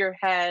and hit your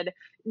head,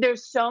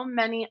 there's so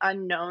many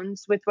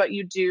unknowns with what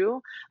you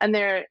do, and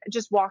they're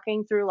just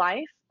walking through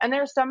life. And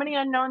there are so many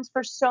unknowns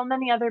for so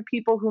many other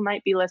people who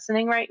might be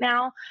listening right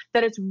now,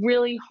 that it's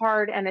really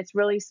hard and it's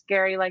really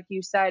scary, like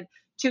you said,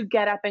 to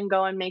get up and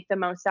go and make the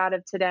most out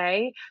of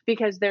today,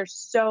 because they're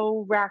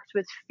so racked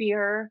with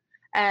fear,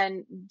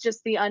 and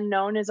just the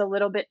unknown is a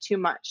little bit too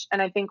much.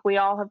 And I think we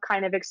all have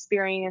kind of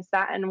experienced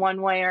that in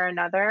one way or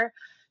another.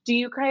 Do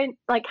you kind of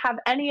like have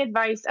any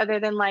advice other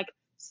than like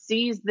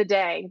seize the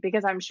day?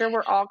 Because I'm sure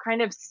we're all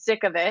kind of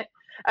sick of it.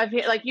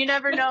 Like, you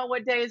never know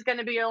what day is going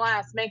to be your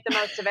last. Make the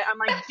most of it. I'm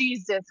like,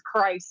 Jesus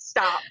Christ,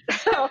 stop.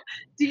 So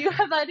do you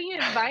have any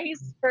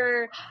advice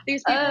for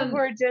these people who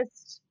are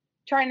just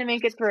trying to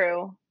make it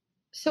through?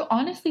 So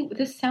honestly,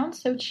 this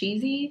sounds so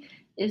cheesy,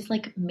 is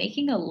like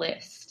making a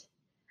list.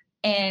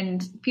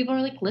 And people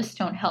are like, lists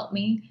don't help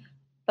me.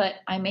 But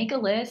I make a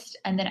list,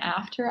 and then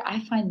after,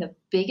 I find the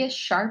biggest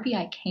Sharpie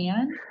I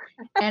can,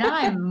 and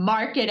I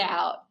mark it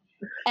out.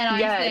 And I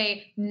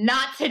say,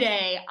 not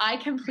today. I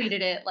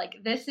completed it.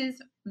 Like, this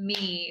is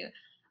me.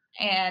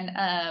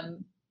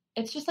 And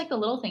it's just like the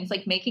little things,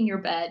 like making your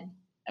bed.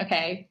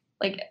 Okay.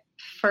 Like,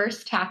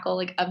 first tackle,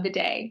 like, of the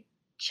day,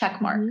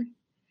 check mark.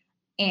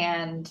 Mm-hmm.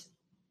 And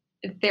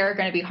there are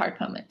going to be hard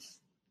moments,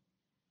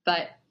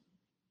 but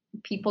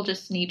people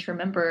just need to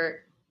remember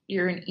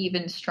you're an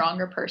even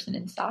stronger person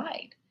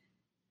inside.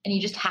 And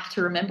you just have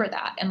to remember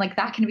that. And like,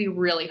 that can be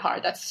really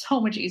hard. That's so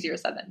much easier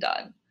said than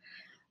done.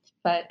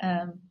 But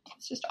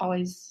it's just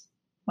always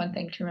one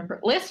thing to remember.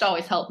 Lists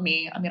always help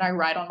me. I mean, I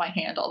write on my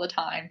hand all the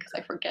time because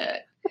I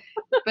forget.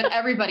 But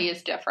everybody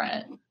is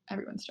different.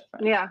 Everyone's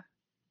different. Yeah.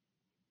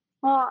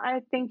 Well,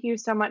 I thank you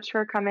so much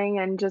for coming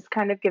and just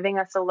kind of giving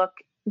us a look,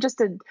 just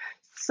a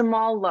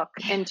small look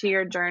into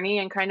your journey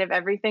and kind of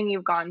everything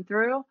you've gone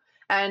through.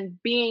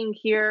 And being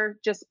here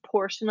just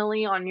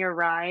portionally on your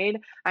ride,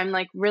 I'm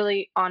like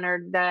really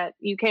honored that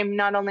you came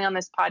not only on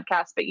this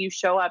podcast, but you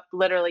show up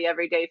literally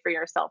every day for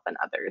yourself and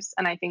others.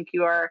 And I think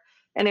you are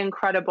an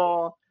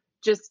incredible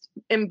just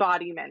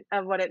embodiment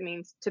of what it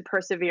means to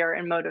persevere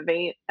and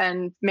motivate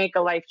and make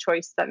a life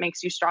choice that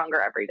makes you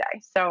stronger every day.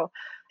 So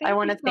I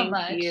want to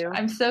thank you.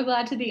 I'm so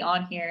glad to be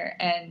on here,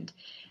 and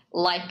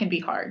life can be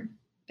hard.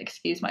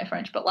 Excuse my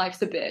French, but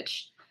life's a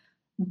bitch.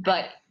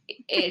 But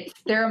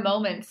there are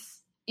moments.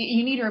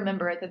 You need to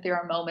remember that there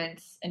are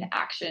moments and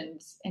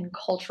actions and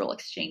cultural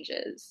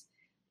exchanges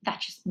that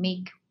just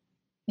make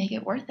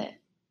it worth it.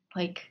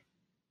 Like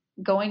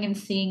going and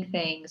seeing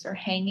things, or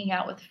hanging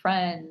out with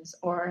friends,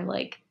 or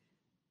like,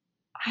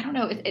 I don't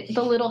know,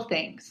 the little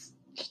things,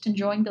 just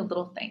enjoying the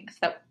little things.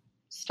 That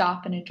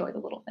stop and enjoy the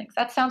little things.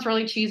 That sounds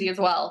really cheesy as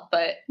well,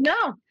 but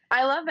no,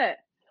 I love it.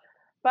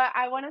 But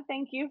I want to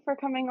thank you for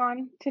coming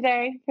on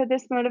today for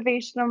this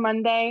Motivational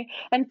Monday.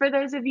 And for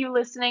those of you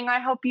listening, I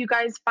hope you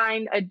guys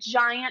find a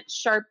giant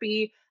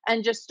Sharpie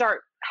and just start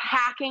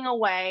hacking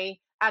away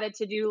at a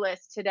to-do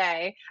list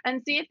today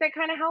and see if that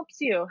kind of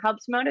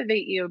helps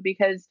motivate you,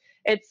 because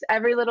it's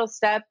every little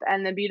step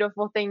and the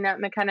beautiful thing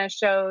that McKenna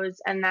shows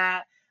and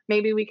that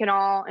maybe we can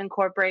all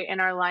incorporate in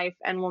our life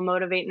and will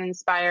motivate and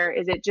inspire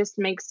is it just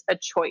makes a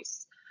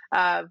choice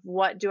of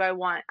what do I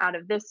want out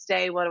of this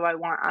day? What do I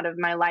want out of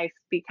my life?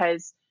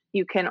 Because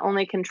you can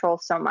only control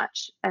so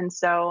much. And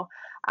so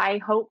I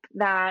hope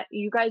that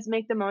you guys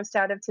make the most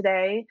out of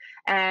today.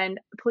 And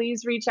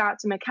please reach out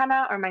to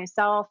McKenna or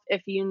myself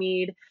if you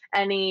need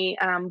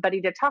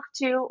anybody to talk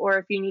to, or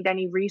if you need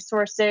any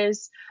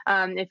resources.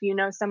 If you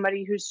know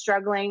somebody who's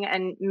struggling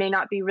and may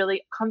not be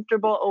really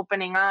comfortable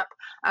opening up,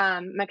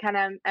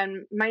 McKenna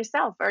and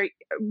myself are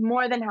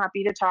more than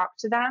happy to talk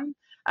to them,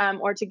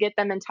 or to get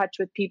them in touch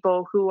with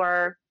people who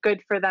are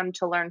good for them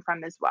to learn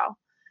from as well.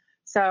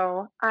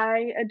 So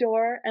I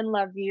adore and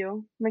love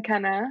you,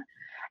 McKenna.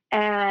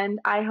 And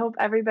I hope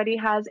everybody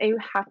has a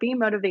happy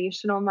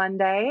Motivational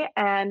Monday,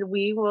 and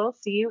we will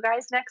see you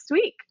guys next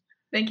week.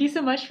 Thank you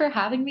so much for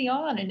having me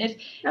on. And if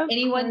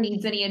anyone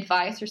needs any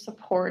advice or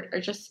support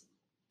or just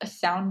a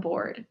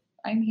soundboard,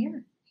 I'm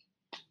here.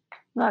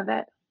 Love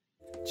it.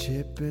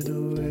 Chipping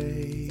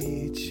away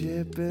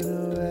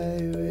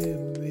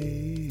with